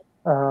 Professor.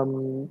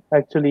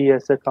 Actually,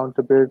 yes,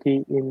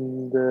 accountability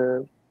in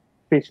the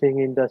fishing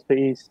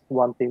industry is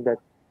one thing that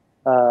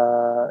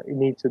it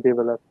needs to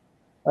develop.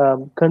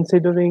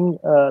 Considering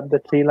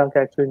that Sri Lanka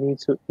actually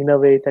needs to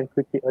innovate and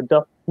quickly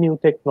adopt new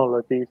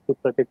technologies to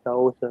protect our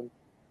ocean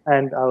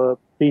and our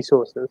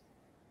resources,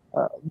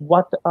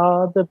 what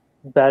are the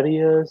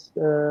barriers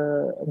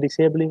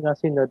disabling us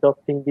in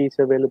adopting these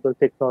available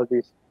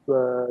technologies,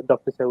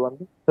 Dr.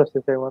 Sevvandi,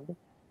 Professor Sevvandi?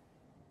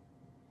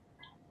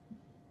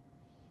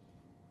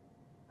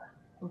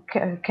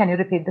 Can you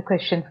repeat the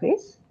question,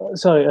 please?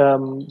 Sorry,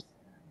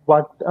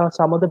 what are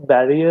some of the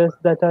barriers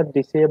that are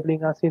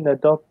disabling us in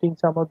adopting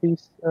some of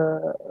these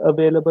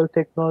available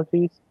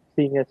technologies,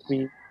 seeing as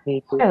we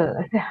need to?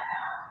 Well,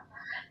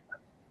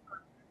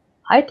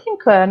 I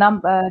think there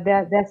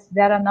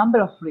are a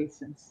number of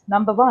reasons.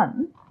 Number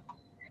one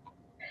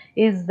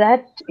is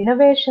that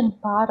innovation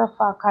part of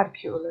our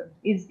curriculum.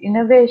 Is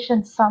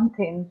innovation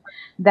something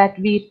that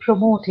we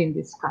promote in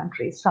this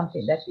country,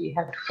 something that we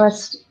have to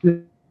first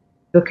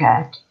look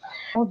at?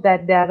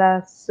 That there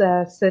are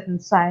certain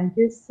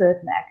scientists,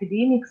 certain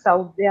academics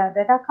out there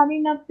that are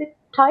coming up with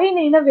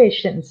tiny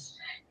innovations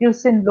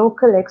using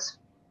local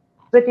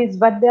expertise.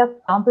 But for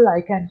example,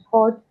 I can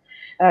quote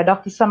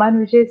Dr.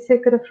 Saman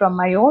Wijayasekara from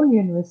my own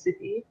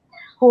university,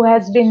 who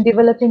has been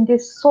developing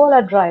these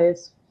solar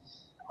dryers,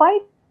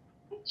 quite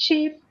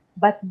cheap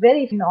but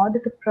very in order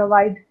to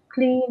provide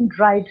clean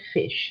dried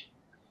fish.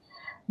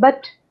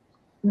 But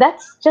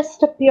that's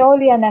just a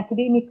purely an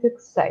academic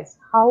exercise.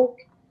 How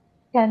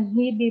can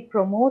he be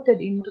promoted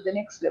into the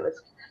next level?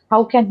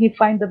 How can he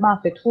find the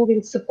market? Who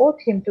will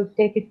support him to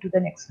take it to the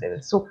next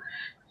level? So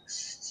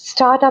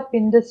startup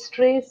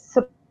industries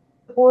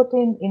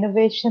supporting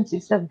innovations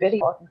is a very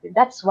important thing.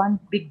 That's one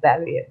big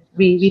barrier.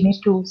 We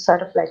need to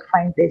sort of like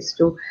find ways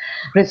to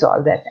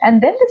resolve that.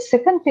 And then the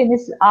second thing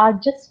is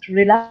just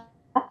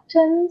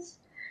reluctance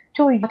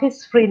to what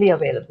is freely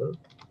available.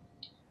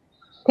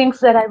 Things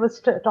that I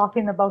was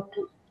talking about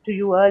to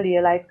you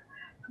earlier, like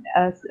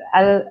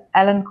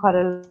Alan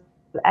Coral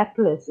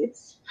Atlas,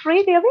 it's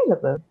freely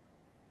available,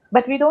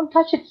 but we don't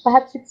touch it.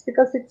 Perhaps it's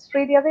because it's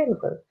freely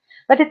available,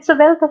 but it's a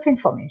wealth of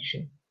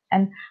information.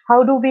 And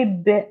how do we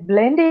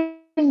blend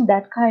in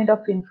that kind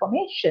of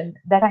information,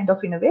 that kind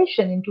of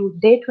innovation into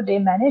day-to-day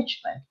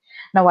management?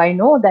 Now I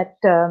know that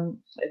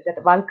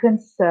that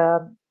Vulcan's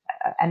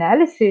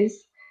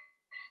analysis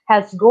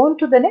has gone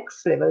to the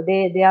next level.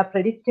 They are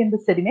predicting the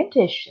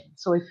sedimentation.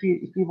 So if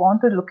we want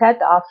to look at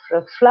after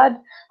a flood,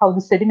 how the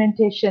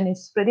sedimentation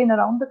is spreading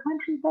around the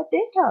country, that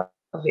data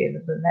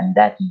available. And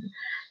that,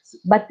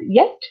 but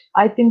yet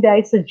I think there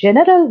is a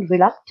general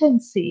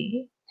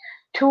reluctancy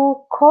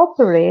to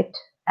cooperate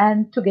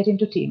and to get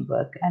into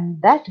teamwork, and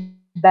that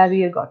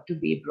barrier got to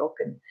be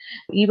broken.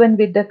 Even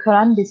with the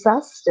Karan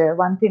disaster,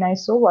 one thing I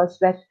saw was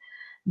that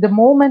the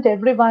moment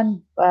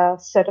everyone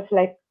sort of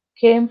like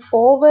came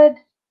forward,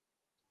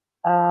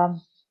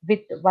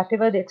 with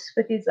whatever the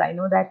expertise. I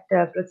know that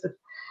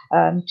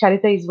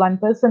Charitha is one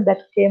person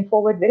that came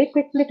forward very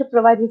quickly to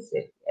provide his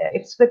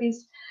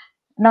expertise.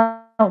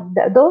 Now,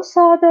 those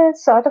are the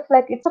sort of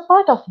like, it's a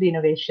part of the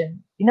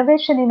innovation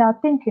in our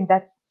thinking,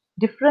 that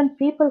different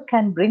people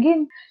can bring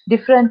in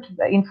different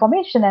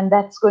information, and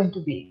that's going to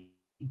be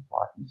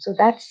important. So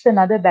that's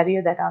another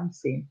barrier that I'm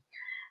seeing.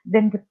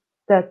 Then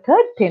the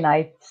third thing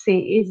I say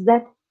is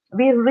that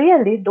we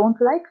really don't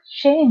like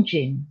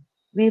changing.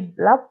 We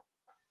love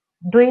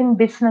doing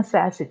business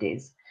as it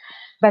is,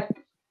 but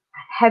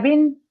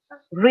having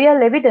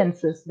real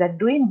evidences that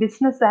doing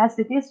business as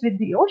it is with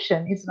the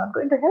ocean is not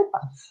going to help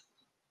us.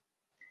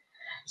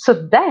 So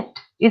that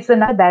is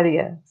another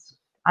barrier.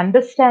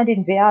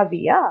 Understanding where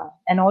we are,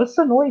 and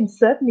also knowing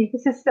certain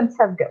ecosystems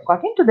have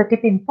gotten to the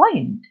tipping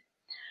point,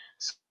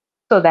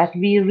 so that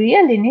we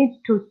really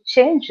need to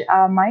change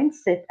our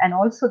mindset, and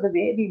also the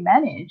way we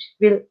manage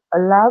will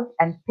allow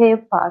and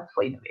pave path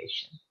for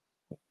innovation.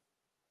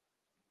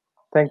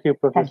 Thank you,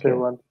 Thank Professor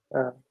you.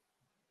 Evan.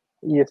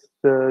 Yes,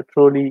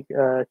 truly,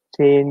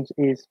 change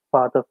is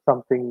part of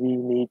something we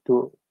need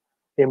to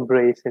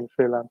embrace in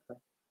Sri Lanka.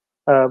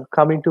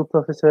 Coming to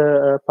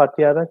Professor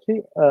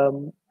Pattiarachchi,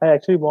 I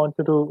actually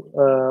wanted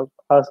to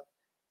ask,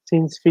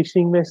 since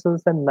fishing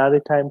vessels and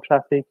maritime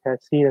traffic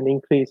has seen an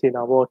increase in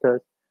our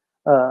waters,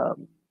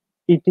 um,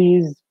 it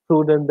is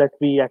prudent that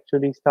we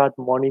actually start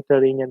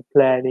monitoring and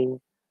planning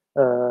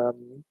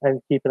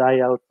and keep an eye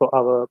out for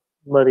our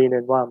marine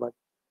environment.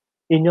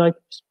 In your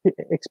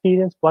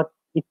experience, what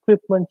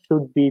equipment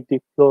should be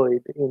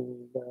deployed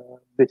in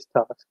this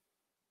task?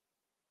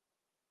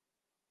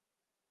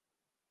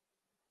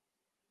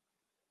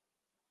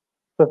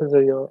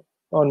 Professor, you're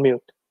on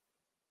mute.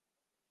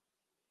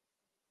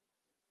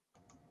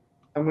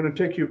 I'm going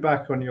to take you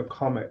back on your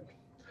comment.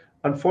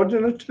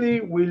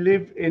 Unfortunately, we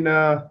live in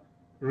a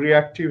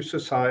reactive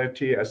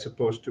society as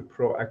opposed to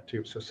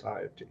proactive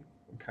society.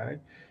 Okay,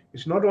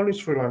 it's not only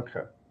Sri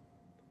Lanka,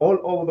 all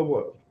over the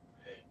world.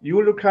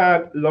 You look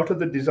at a lot of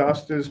the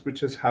disasters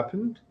which has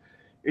happened.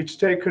 It's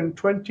taken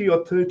 20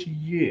 or 30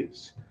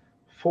 years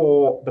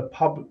for the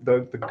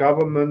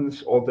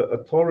governments or the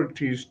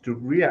authorities to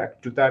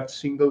react to that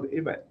single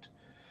event.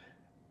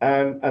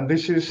 And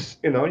this is,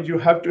 you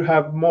have to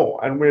have more,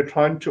 and we're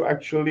trying to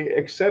actually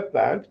accept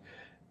that,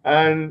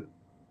 and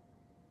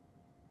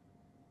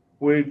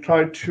we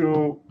try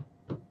to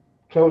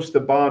close the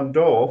barn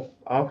door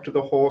after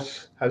the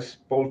horse has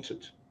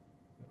bolted.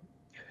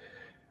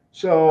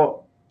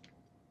 So,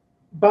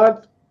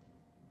 but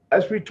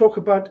as we talk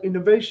about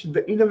innovation,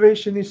 the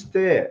innovation is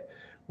there.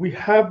 We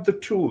have the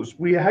tools.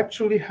 We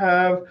actually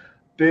have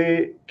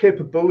the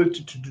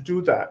capability to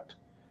do that.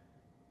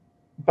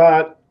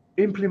 But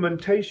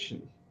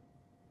implementation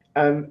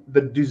and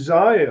the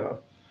desire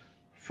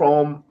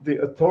from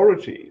the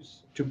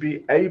authorities to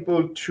be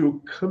able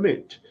to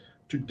commit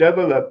to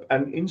develop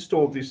and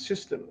install these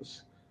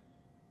systems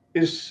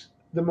is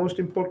the most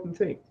important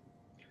thing.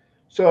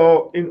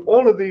 So in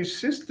all of these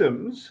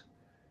systems,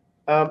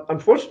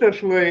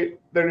 unfortunately,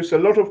 there is a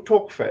lot of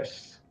talk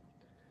fests.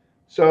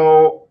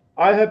 So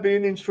I have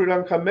been in Sri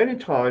Lanka many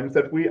times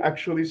that we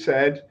actually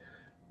said,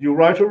 you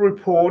write a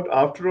report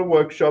after a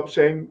workshop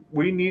saying,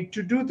 we need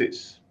to do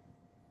this.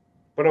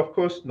 But of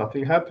course,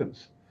 nothing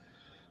happens.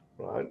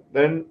 Right?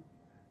 Then,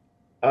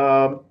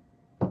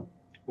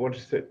 what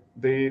is it?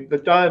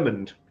 The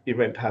diamond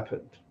event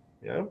happened.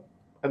 Yeah.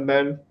 And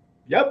then,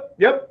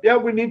 yeah,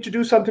 we need to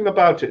do something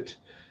about it.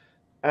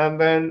 And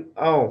then,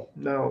 oh,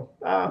 no,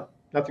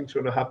 nothing's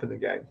going to happen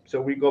again. So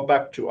we go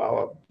back to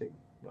our thing.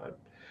 Right?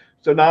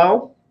 So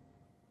now,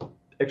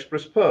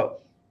 Express Pearl.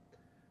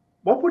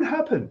 What would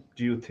happen,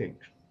 do you think?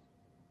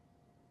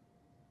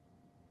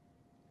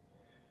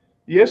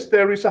 Yes,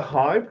 there is a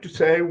hype to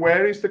say,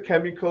 where is the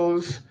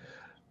chemicals?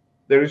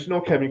 There is no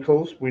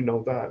chemicals, we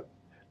know that.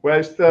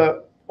 Where's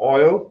the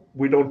oil?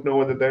 We don't know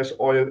whether there's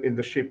oil in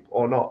the ship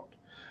or not.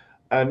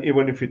 And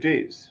even if it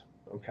is,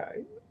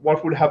 okay,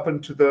 what would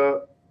happen to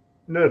the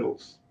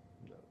noodles?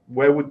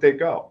 Where would they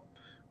go?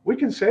 We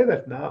can say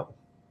that now.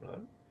 Right?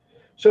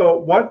 So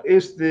what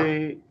is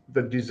the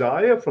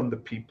desire from the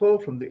people,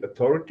 from the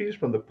authorities,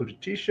 from the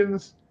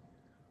politicians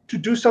to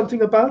do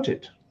something about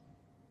it?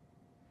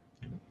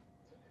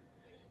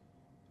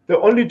 The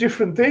only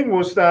different thing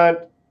was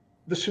that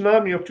the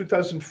tsunami of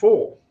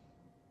 2004.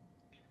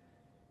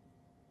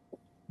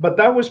 But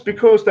that was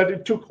because that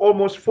it took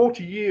almost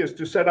 40 years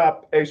to set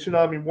up a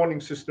tsunami warning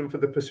system for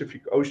the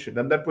Pacific Ocean.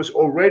 And that was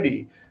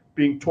already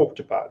being talked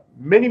about.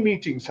 Many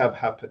meetings have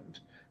happened.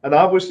 And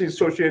I was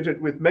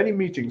associated with many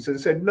meetings and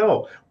said,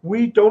 no,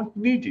 we don't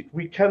need it.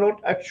 We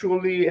cannot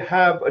actually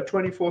have a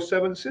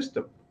 24/7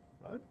 system.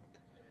 Right?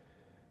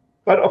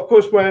 But of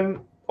course,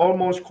 when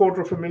almost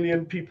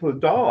 250,000 people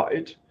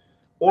died,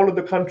 all of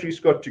the countries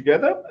got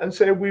together and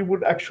said we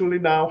would actually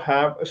now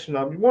have a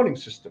tsunami warning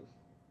system.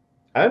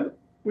 And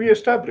we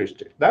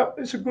established it. That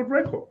is a good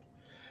record.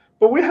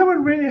 But we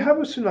haven't really had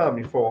a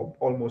tsunami for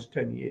almost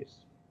 10 years.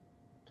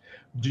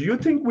 Do you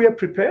think we are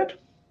prepared?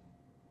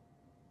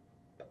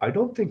 I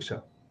don't think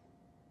so.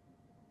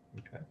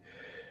 Okay.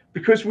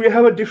 because we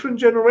have a different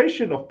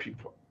generation of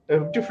people, a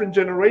different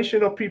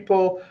generation of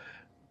people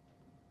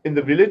in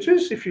the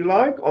villages, if you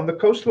like, on the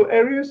coastal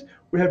areas.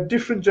 We have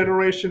different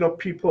generation of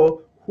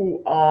people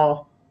who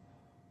are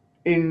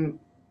in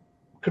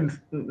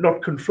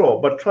not control,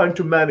 but trying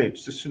to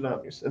manage the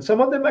tsunamis. And some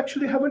of them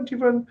actually haven't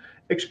even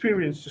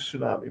experienced the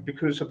tsunami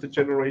because of the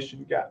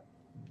generation gap.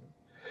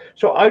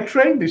 So I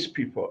train these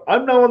people.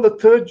 I'm now on the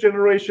third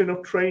generation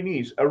of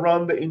trainees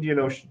around the Indian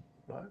Ocean.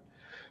 Right?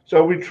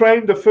 So we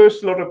trained the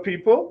first lot of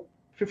people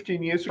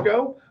 15 years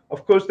ago.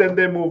 Of course, then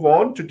they move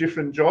on to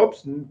different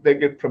jobs and they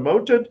get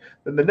promoted.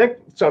 Then the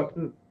next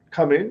certain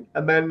come in,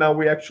 and then now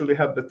we actually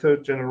have the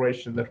third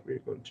generation that we're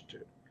going to do.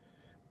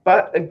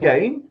 But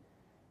again,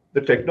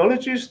 the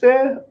technology is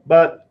there,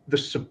 but the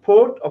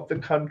support of the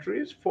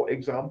countries, for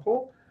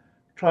example,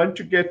 trying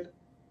to get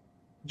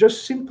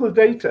just simple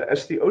data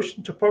as the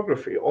ocean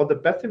topography or the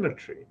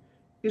bathymetry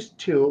is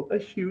still a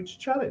huge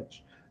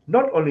challenge.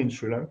 Not only in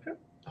Sri Lanka,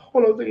 the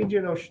whole of the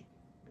Indian Ocean.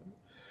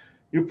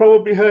 You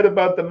probably heard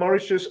about the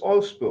Mauritius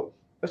oil spill.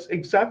 That's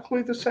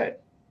exactly the same.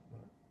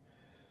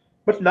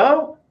 But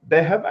now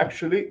they have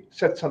actually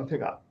set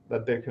something up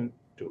that they can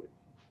do it.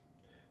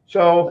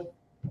 So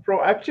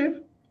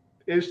proactive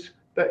is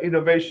the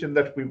innovation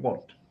that we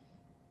want.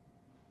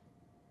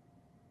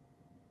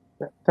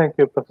 Thank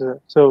you,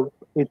 Professor. So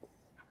it's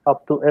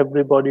up to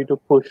everybody to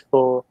push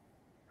for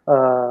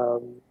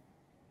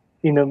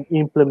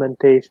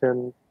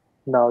implementation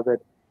now that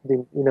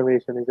the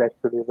innovation is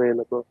actually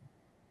available.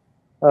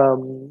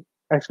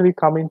 Actually,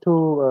 coming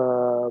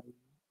to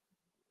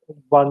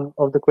one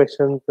of the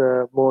questions,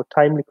 more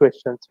timely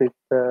questions with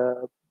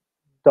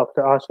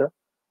Dr. Asha,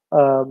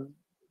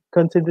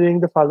 considering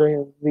the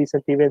following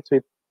recent events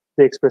with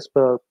the Express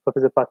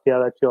Professor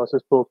Pattiarachchi also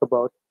spoke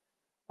about,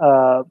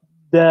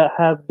 there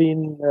have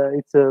been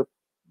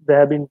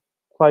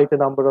quite a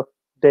number of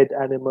dead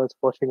animals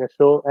washing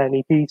ashore, and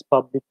it is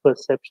public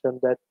perception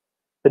that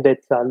the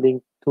deaths are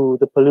linked to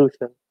the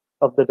pollution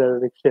of the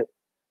derelict ship.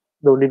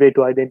 The only way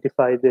to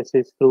identify this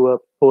is through a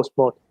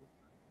post-mortem.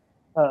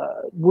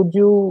 I would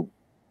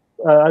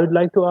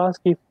like to ask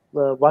if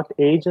what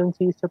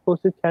agency is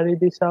supposed to carry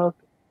this out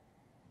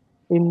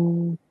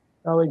in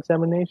our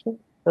examination?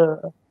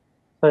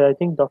 Sorry, I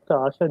think Dr.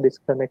 Asha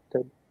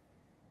disconnected.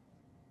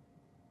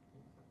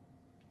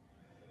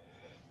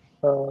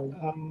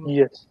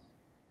 Yes.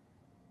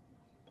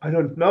 I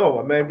don't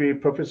know. Maybe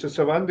Professor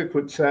Sevvandi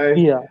could say.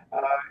 Yeah.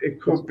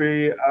 It could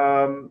be,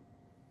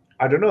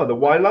 I don't know, the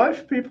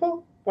wildlife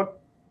people? What?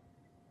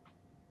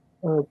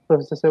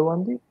 Professor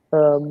Sevvandi?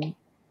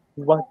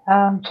 What?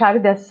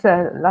 Charitha, there's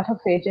a lot of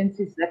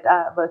agencies that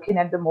are working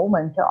at the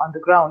moment on the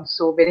ground.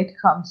 So when it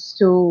comes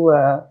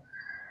to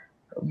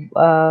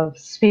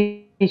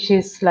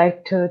species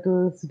like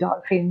turtles,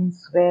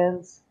 dolphins,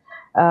 whales,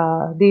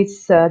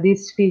 these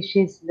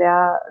species,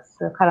 their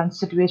current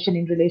situation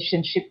in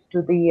relationship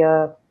to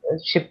the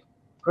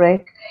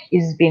shipwreck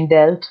is being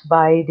dealt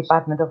by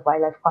Department of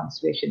Wildlife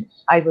Conservation.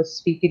 I was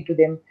speaking to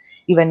them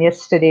even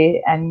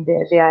yesterday, and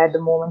they are at the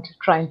moment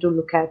trying to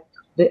look at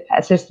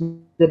assess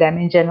the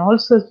damage and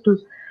also to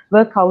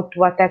work out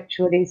what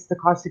actually is the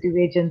causative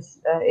agents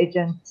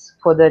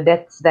for the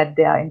deaths that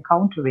they are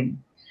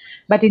encountering.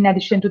 But in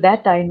addition to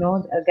that, I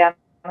know a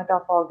gamut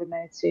of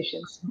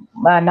organizations.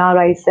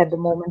 NARA is at the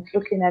moment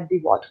looking at the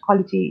water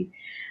quality.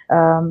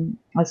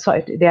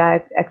 So they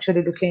are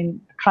actually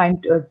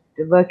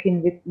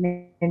working with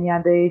many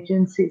other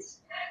agencies,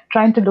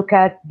 trying to look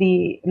at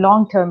the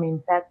long-term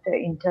impact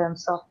in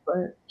terms of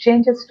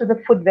changes to the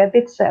food web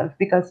itself,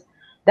 because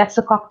that's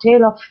a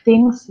cocktail of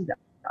things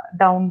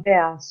down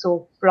there.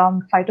 So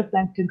from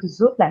phytoplankton to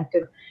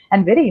zooplankton,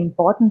 and very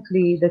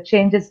importantly, the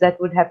changes that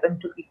would happen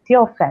to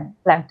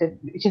ichthyoplankton,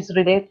 which is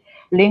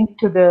linked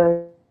to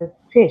the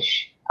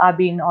fish, are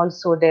being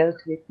also dealt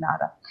with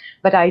NARA.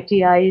 But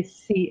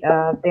ITIC,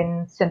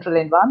 then Central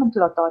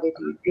Environmental Authority,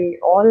 they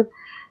all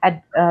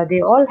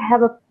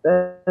have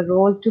a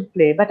role to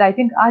play. But I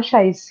think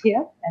Asha is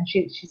here, and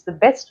she's the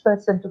best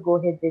person to go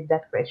ahead with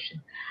that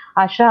question.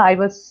 Asha, I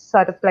was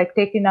sort of like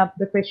taking up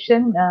the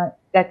question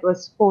that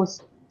was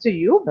posed to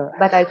you,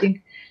 but I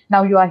think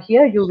now you are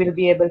here, you will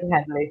be able to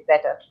handle it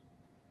better.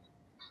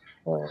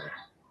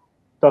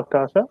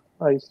 Dr. Asha,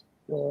 I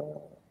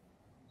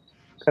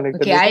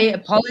connected. Okay, I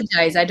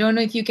apologize. I don't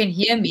know if you can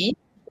hear me.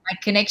 My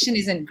connection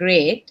isn't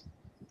great.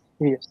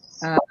 Yes.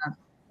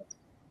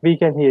 We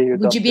can hear you.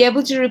 Would you be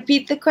able to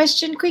repeat the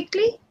question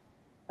quickly?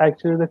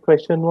 Actually, the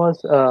question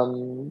was,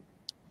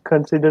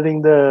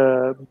 considering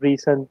the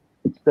recent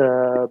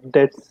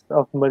deaths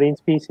of marine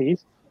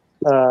species,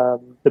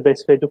 the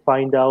best way to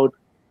find out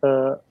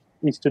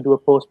is to do a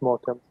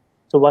post-mortem.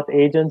 So what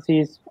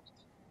agencies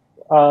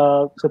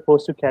are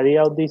supposed to carry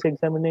out these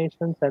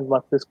examinations, and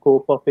what's the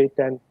scope of it,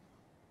 and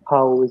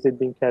how is it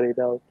being carried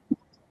out?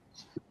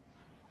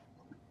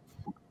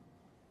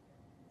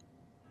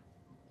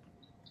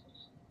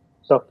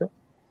 Doctor?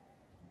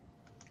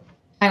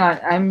 Hang on,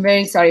 I'm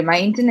very sorry. My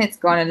internet's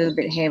gone a little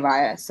bit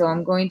haywire, so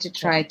I'm going to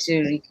try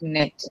to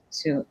reconnect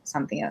to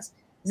something else.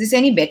 Is this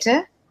any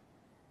better?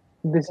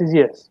 This is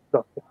yes,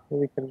 Doctor.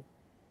 We can.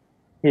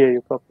 hear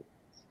you properly.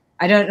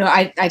 I don't know.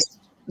 I'm not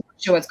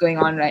sure what's going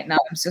on right now.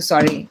 I'm so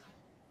sorry.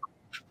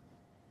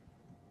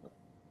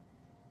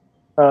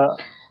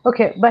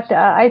 Okay, but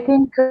I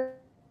think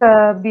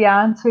the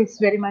answer is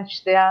very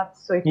much there.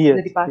 So it's yes,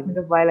 the Department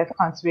of Wildlife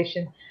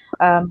Conservation.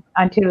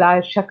 Until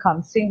Asha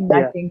comes in,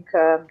 yeah. I think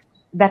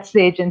that's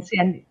the agency.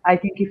 And I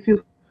think if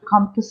you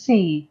come to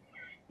see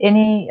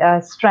any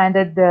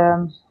stranded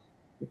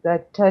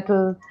the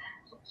turtle,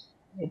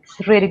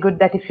 it's really good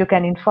that if you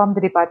can inform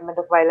the Department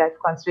of Wildlife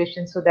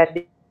Conservation so that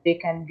they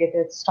can get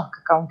a stock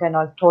account and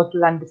a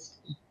total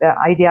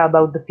idea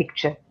about the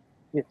picture.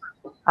 Yes.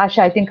 Asha,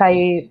 I think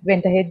I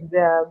went ahead,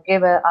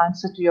 gave an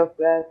answer to your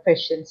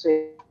question, so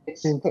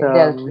it's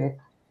dealt with.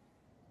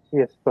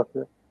 Yes,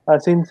 Professor.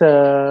 Since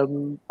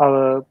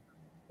our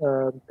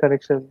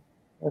connection,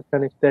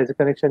 there's a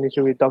connection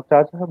issue with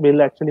Dr. Asha,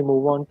 we'll actually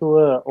move on to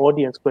an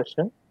audience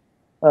question.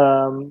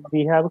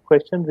 We have a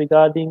question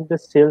regarding the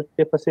silt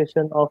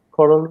deposition of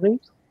coral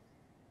reefs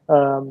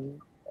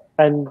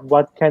and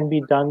what can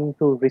be done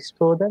to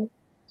restore them.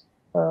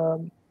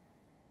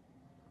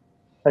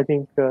 I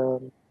think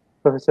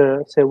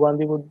Professor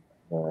Sevvandi would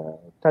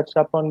touch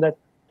upon that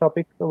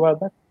topic about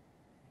that.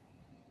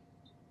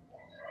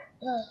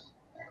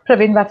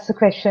 Praveen, what's the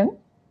question?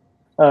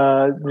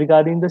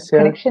 Regarding the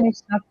silt. Connection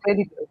is not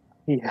very good.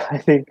 Yeah, I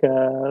think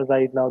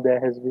right now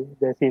there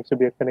seems to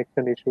be a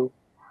connection issue.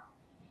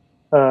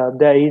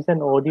 There is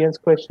an audience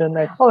question.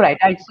 All right,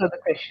 I saw the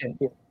question.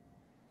 Yeah.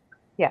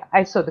 Yeah,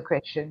 I saw the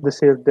question. The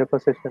silt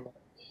deposition.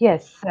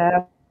 Yes,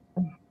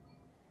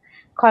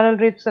 coral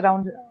reefs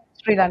around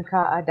Sri Lanka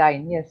are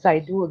dying. Yes, I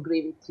do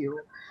agree with you.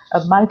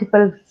 A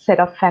multiple set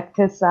of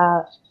factors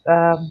are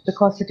the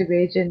causative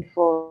agent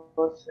for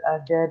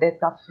the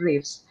death of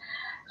reefs.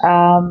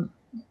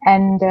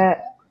 And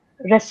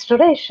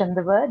restoration,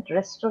 the word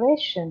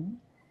restoration,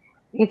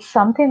 it's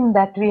something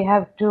that we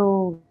have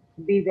to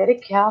be very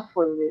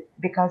careful with,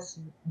 because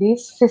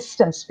these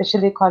systems,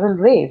 especially coral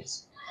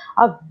reefs,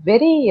 are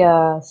very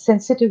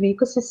sensitive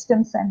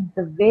ecosystems, and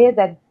the way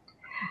that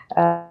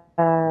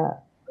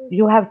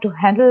you have to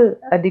handle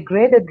a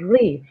degraded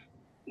reef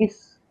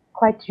is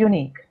quite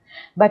unique.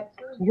 But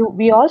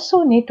we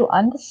also need to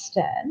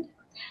understand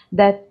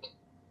that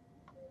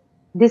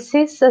this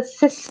is a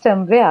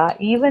system where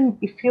even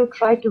if you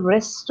try to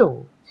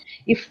restore,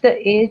 if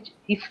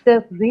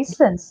the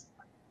reasons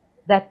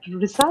that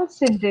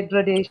results in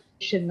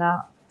degradation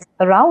are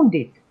around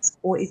it,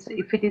 or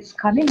if it is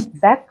coming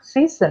back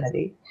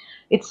seasonally,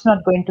 it's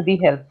not going to be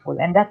helpful.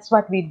 And that's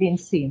what we've been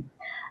seeing.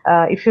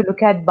 If you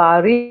look at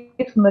Bar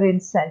Reef Marine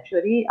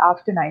Sanctuary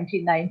after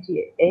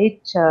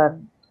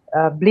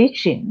 1998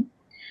 bleaching,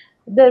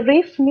 the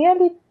reef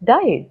nearly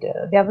died.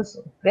 There was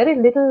very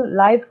little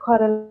live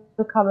coral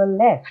cover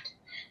left.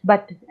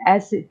 But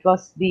as it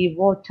was the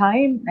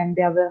wartime and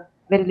there were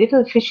very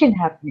little fishing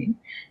happening,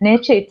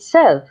 nature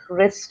itself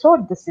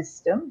restored the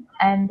system,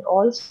 and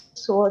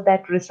also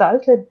that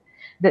resulted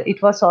that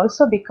it was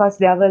also because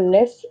there were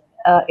less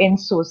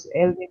ENSOs,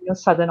 El Nino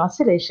Southern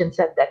Oscillations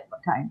at that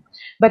time.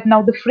 But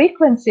now the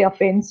frequency of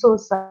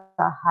ENSOs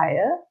are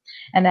higher,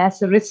 and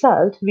as a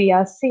result, we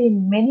are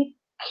seeing many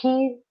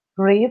key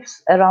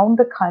reefs around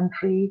the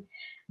country.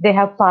 They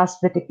have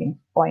passed the tipping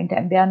point,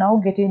 and they are now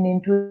getting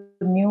into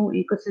new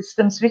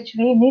ecosystems, which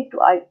we need to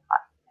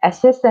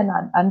assess and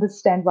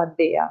understand what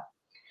they are.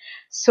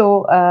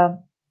 So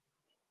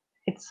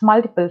it's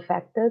multiple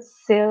factors: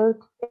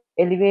 silt,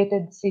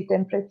 elevated sea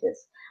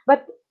temperatures,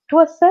 but to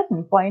a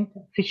certain point,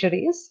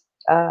 fisheries,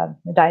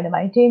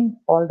 dynamiting,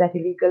 all that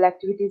illegal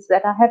activities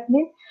that are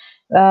happening.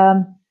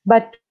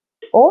 But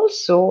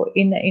also,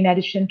 in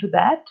addition to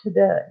that,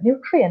 the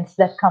nutrients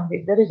that come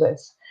with the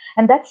rivers.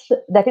 And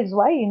that is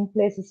why in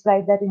places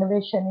like that,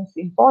 innovation is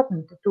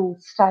important to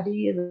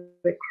study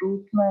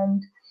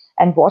recruitment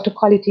and water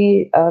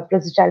quality.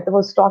 Professor Charitha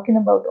was talking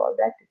about all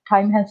that.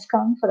 Time has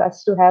come for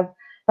us to have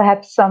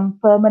perhaps some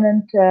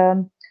permanent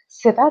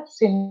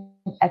setups in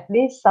at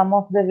least some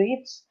of the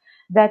reefs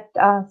that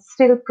are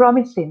still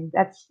promising,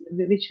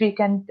 which we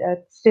can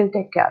still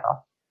take care of.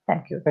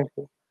 Thank you. Thank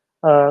you.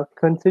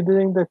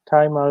 Considering the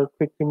time, I'll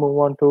quickly move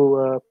on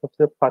to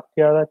Professor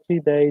Pattiarachchi.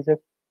 There is a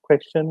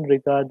question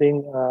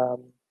regarding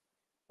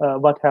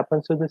what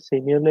happens to the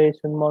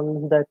simulation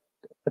models that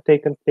are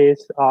taken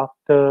place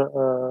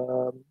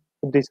after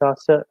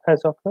disaster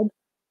has occurred.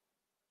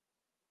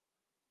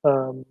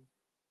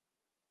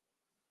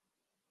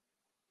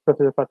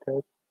 Professor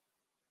Pattiarachchi.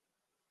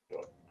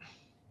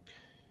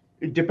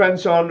 It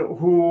depends on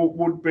who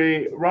would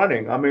be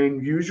running. I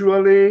mean,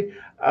 usually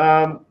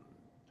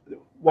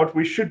what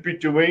we should be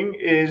doing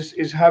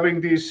is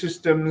having these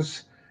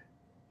systems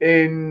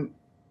in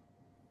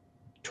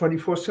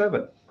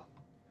 24/7.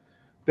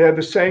 They're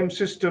the same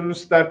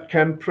systems that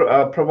can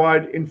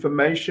provide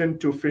information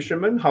to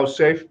fishermen, how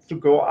safe to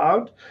go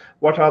out,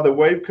 what are the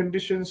wave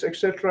conditions,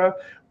 etc.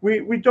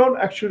 We don't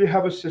actually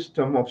have a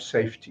system of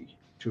safety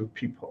to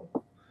people.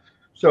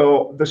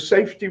 So the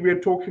safety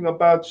we're talking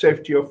about,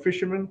 safety of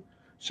fishermen,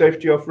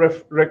 safety of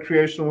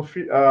recreational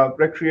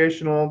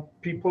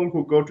people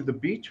who go to the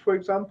beach, for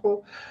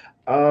example,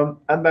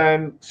 and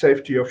then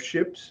safety of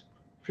ships,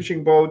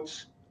 fishing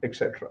boats,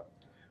 etc.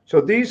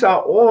 So these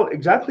are all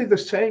exactly the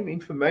same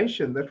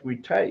information that we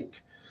take,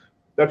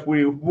 that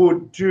we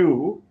would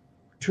do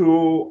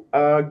to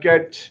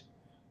get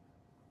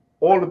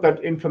all of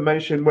that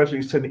information, whether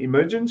it's an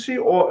emergency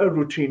or a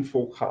routine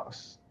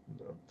forecast.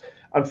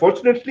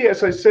 Unfortunately,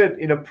 as I said,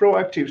 in a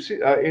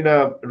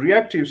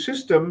reactive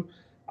system,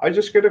 I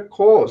just get a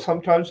call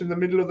sometimes in the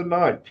middle of the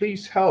night.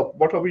 Please help.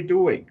 What are we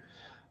doing?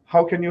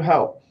 How can you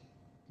help?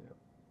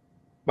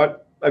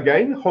 But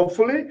again,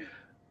 hopefully,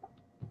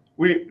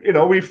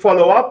 we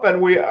follow up,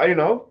 and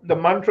the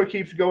mantra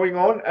keeps going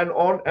on and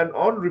on and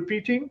on,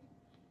 repeating.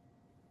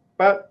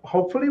 But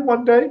hopefully,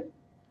 one day,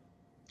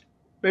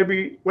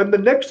 maybe when the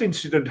next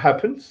incident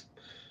happens,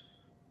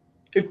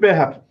 it may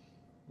happen.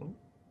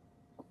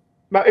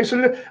 But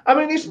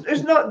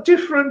it's not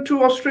different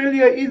to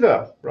Australia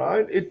either,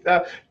 right?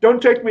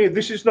 Don't take me.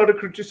 This is not a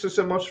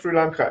criticism of Sri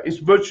Lanka. It's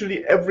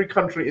virtually every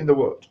country in the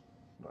world.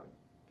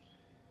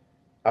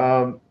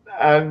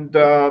 And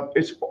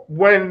it's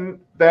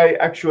when they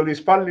actually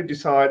finally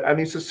decide, and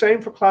it's the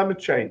same for climate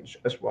change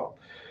as well.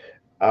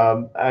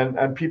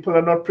 And people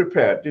are not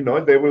prepared.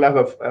 They will have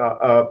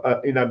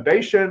a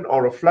inundation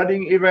or a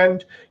flooding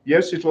event.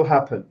 Yes, it will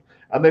happen,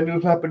 and then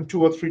it'll happen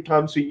 2 or 3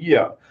 times a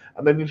year,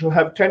 and then it'll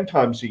have 10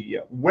 times a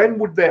year. When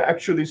would they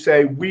actually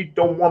say, we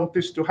don't want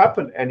this to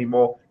happen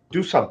anymore?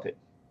 Do something.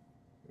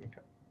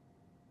 Okay.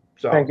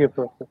 So, thank you,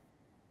 Professor.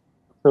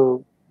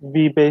 So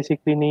we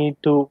basically need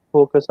to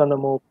focus on a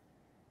more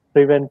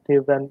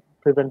preventive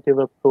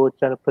approach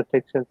and a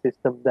protection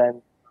system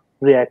than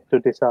react to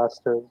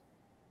disasters.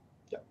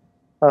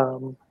 Yeah.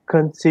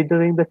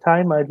 Considering the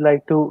time, I'd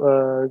like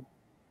to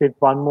get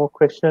one more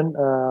question.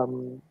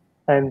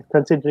 And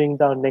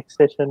considering our next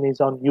session is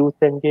on youth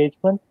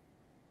engagement,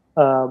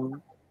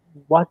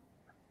 what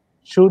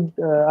should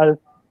I'll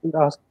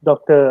ask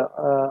Dr.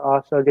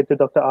 Asha, I'll get to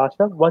Dr.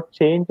 Asha. What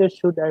changes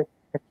should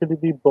actually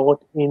be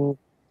brought in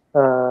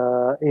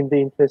the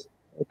interest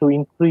to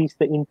increase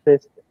the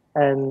interest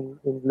and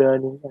in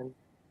learning and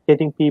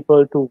getting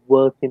people to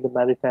work in the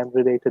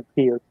maritime-related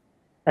fields?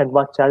 And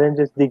what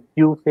challenges did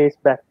you face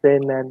back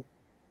then, and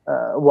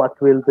what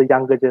will the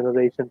younger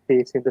generation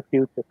face in the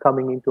future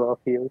coming into our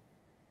field?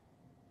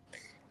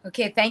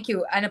 Okay, thank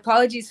you. And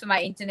apologies for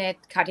my internet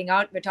cutting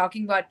out. We're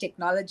talking about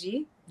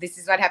technology. This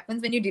is what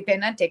happens when you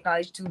depend on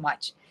technology too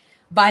much.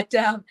 But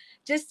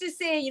just to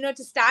say,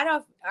 to start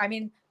off,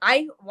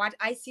 what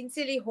I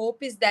sincerely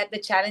hope is that the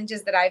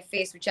challenges that I've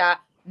faced, which are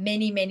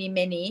many, many,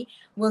 many,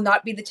 will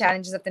not be the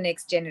challenges of the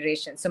next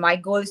generation. So my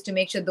goal is to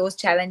make sure those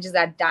challenges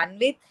are done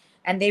with,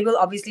 and they will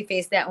obviously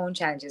face their own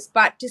challenges.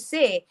 But to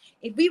say,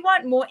 if we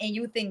want more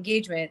youth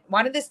engagement,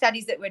 one of the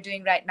studies that we're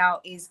doing right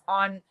now is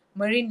on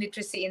marine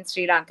literacy in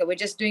Sri Lanka. We're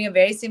just doing a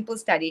very simple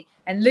study.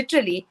 And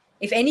literally,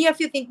 if any of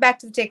you think back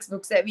to the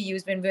textbooks that we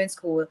used when we were in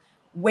school,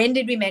 when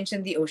did we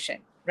mention the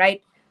ocean,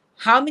 right?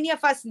 How many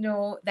of us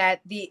know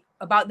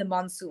about the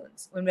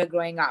monsoons when we're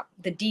growing up,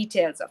 the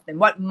details of them,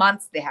 what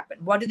months they happen,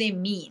 what do they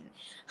mean?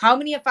 How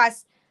many of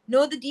us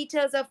know the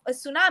details of a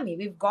tsunami?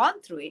 We've gone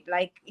through it,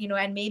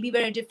 and maybe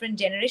we're a different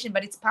generation,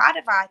 but it's part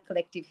of our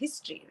collective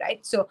history,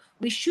 right? So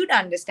we should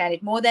understand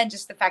it more than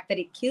just the fact that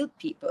it killed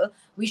people.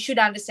 We should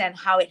understand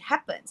how it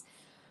happens.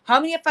 How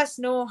many of us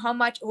know how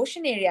much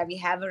ocean area we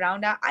have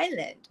around our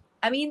island?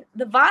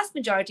 The vast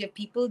majority of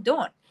people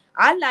don't.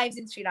 Our lives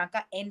in Sri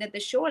Lanka end at the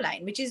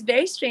shoreline, which is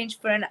very strange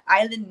for an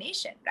island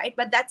nation, right?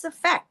 But that's a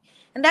fact.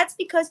 And that's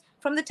because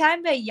from the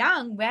time we're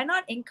young, we're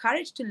not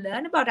encouraged to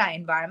learn about our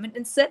environment,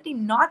 and certainly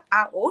not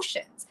our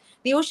oceans.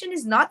 The ocean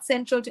is not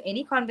central to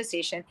any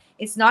conversation.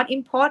 It's not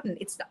important.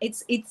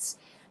 It's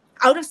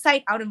out of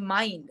sight, out of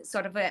mind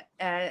sort of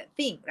a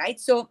thing, right?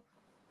 So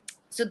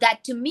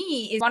that to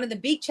me is one of the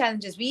big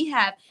challenges we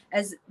have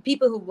as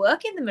people who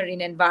work in the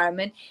marine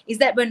environment, is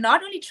that we're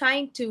not only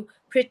trying to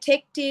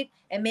protect it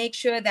and make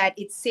sure that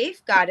it's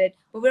safeguarded,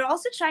 but we're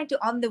also trying to,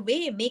 on the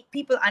way, make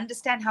people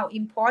understand how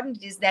important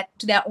it is that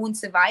to their own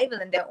survival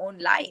and their own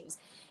lives.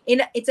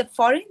 It's a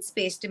foreign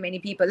space to many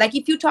people. Like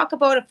if you talk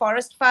about a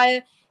forest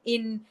fire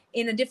in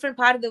a different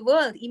part of the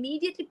world,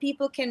 immediately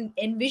people can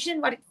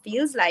envision what it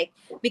feels like,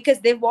 because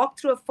they walk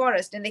through a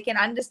forest and they can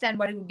understand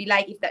what it would be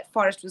like if that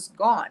forest was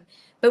gone.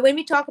 But when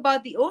we talk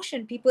about the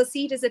ocean, people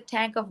see it as a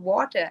tank of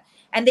water,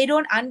 and they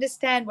don't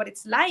understand what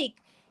it's like.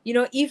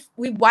 If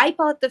we wipe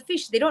out the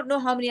fish, they don't know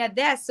how many are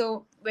there.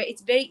 So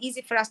it's very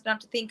easy for us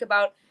not to think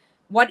about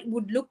what it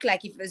would look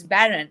like if it was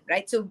barren,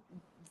 right? So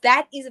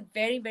that is a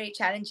very, very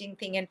challenging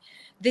thing. And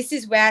this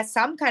is where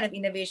some kind of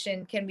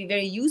innovation can be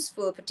very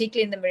useful,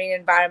 particularly in the marine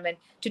environment,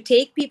 to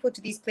take people to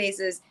these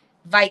places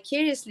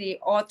vicariously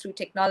or through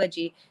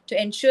technology,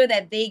 to ensure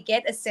that they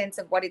get a sense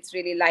of what it's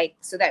really like,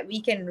 so that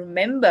we can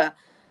remember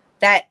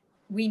that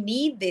we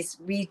need this,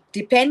 we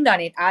depend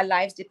on it, our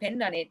lives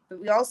depend on it. But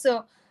we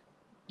also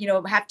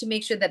have to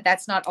make sure that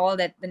that's not all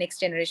that the next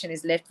generation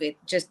is left with,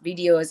 just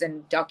videos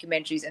and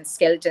documentaries and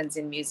skeletons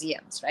in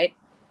museums, right?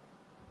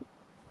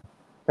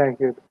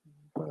 Thank you.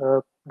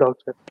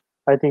 Doctor.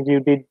 I think you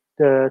did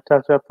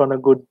touch up on a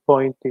good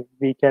point. If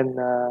we can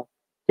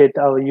get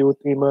our youth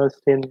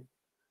immersed in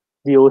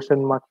the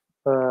ocean much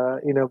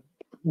in a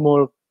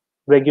more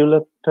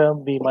regular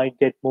term, we might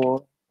get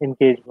more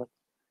engagement.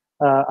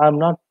 I'm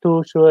not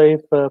too sure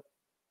if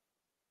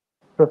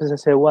Professor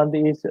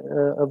Sevvandi is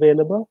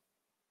available,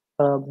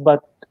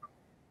 but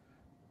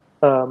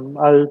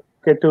I'll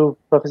get to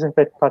Professor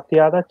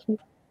Pattiarachchi.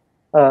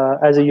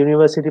 As a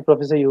university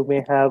professor, you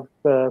may have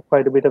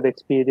quite a bit of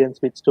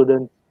experience with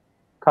students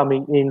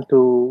coming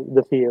into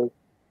the field.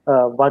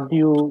 What do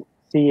you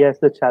see as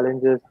the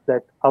challenges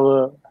that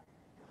our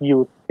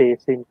youth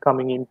face in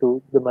coming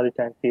into the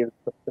maritime field?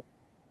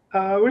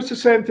 It's the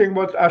same thing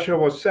what Asha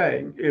was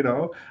saying, you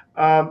know.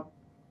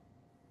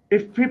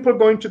 If people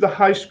going to the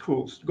high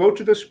schools, go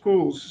to the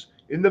schools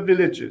in the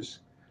villages,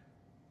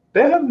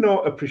 they have no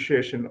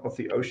appreciation of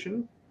the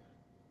ocean.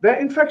 They're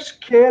in fact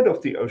scared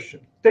of the ocean.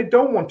 They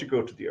don't want to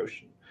go to the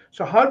ocean.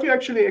 So how do you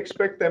actually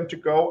expect them to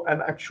go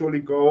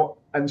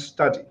and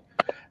study?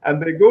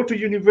 And they go to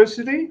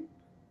university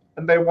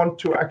and they want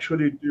to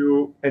actually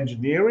do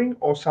engineering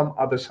or some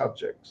other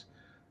subjects.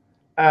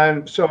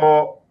 And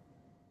so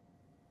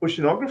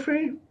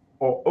oceanography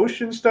or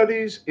ocean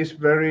studies is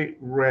very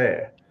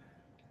rare.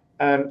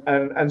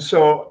 And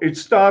so it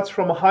starts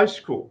from high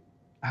school,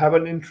 have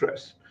an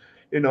interest.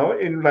 You know,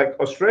 in like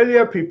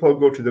Australia, people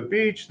go to the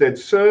beach, they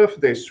surf,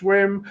 they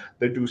swim,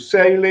 they do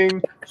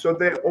sailing. So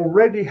they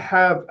already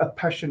have a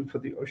passion for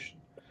the ocean.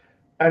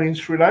 And in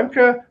Sri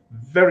Lanka,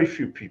 very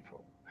few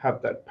people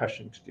have that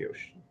passion to the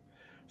ocean.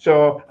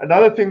 So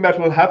another thing that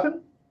will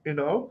happen, you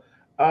know,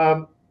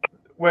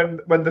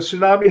 when the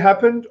tsunami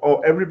happened,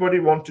 or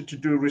everybody wanted to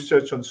do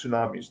research on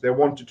tsunamis, they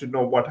wanted to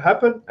know what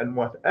happened and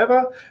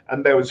whatever,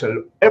 and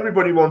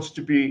everybody wants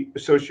to be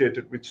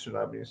associated with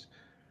tsunamis.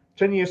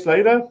 10 years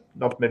later,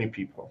 not many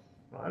people,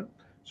 right?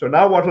 So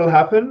now what will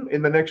happen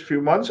in the next few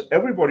months?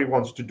 Everybody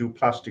wants to do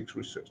plastics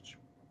research.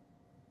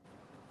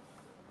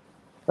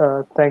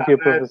 Thank you,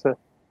 Professor.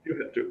 You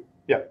have to,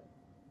 yeah.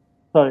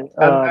 Sorry.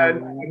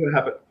 And what will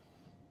happen?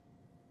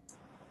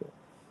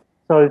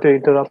 Sorry to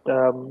interrupt.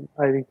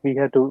 I think we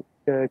had to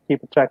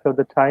keep track of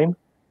the time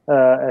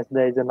as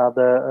there is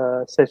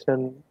another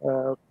session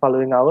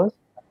following ours.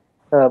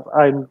 What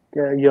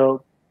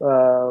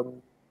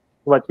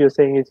you're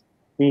saying is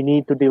we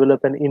need to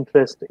develop an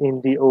interest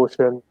in the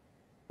ocean,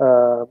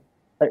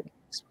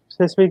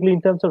 specifically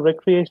in terms of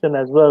recreation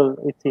as well.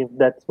 It seems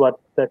that will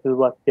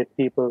get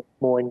people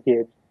more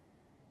engaged.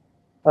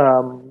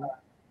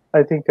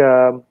 I think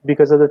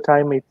because of the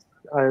time,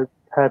 I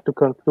had to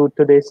conclude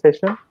today's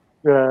session.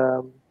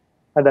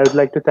 And I would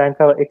like to thank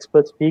our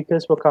expert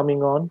speakers for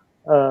coming on.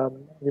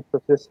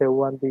 Professor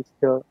Sevvandi is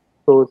still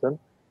frozen.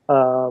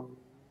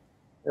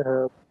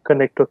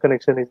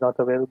 Connection is not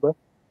available.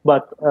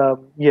 But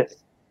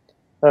yes,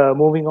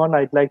 moving on,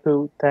 I'd like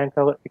to thank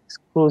our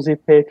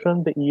exclusive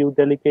patron, the EU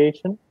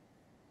delegation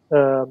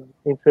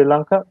in Sri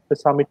Lanka, the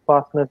summit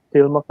partners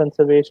Dilma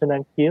Conservation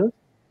and Keels,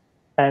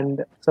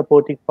 and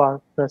supporting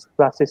partners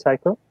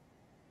Plasticycle.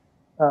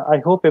 I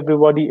hope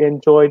everybody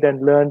enjoyed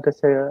and learned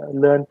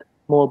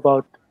more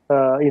about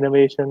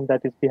innovation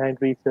that is behind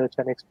research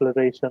and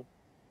exploration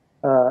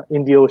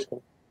in the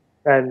ocean,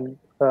 and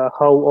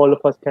how all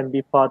of us can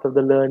be part of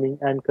the learning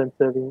and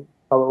conserving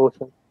our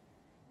ocean.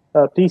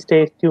 Please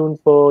stay tuned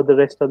for the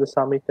rest of the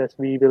summit, as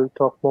we will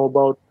talk a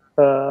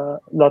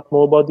lot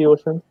more about the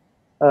ocean.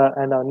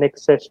 And our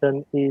next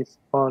session is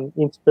on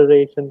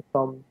inspiration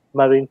from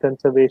marine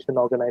conservation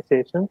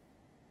organizations,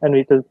 and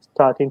it will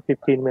start in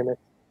 15 minutes.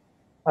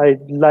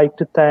 I'd like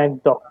to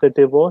thank Dr.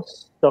 De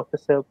Vos,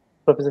 Professor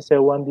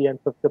Sevvandi,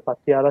 and Professor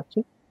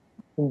Pattiarachchi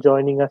in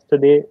joining us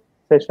today's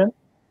session.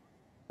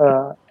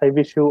 I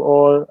wish you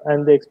all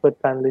and the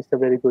expert panelists a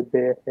very good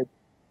day ahead.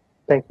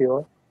 Thank you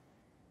all.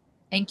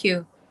 Thank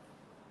you.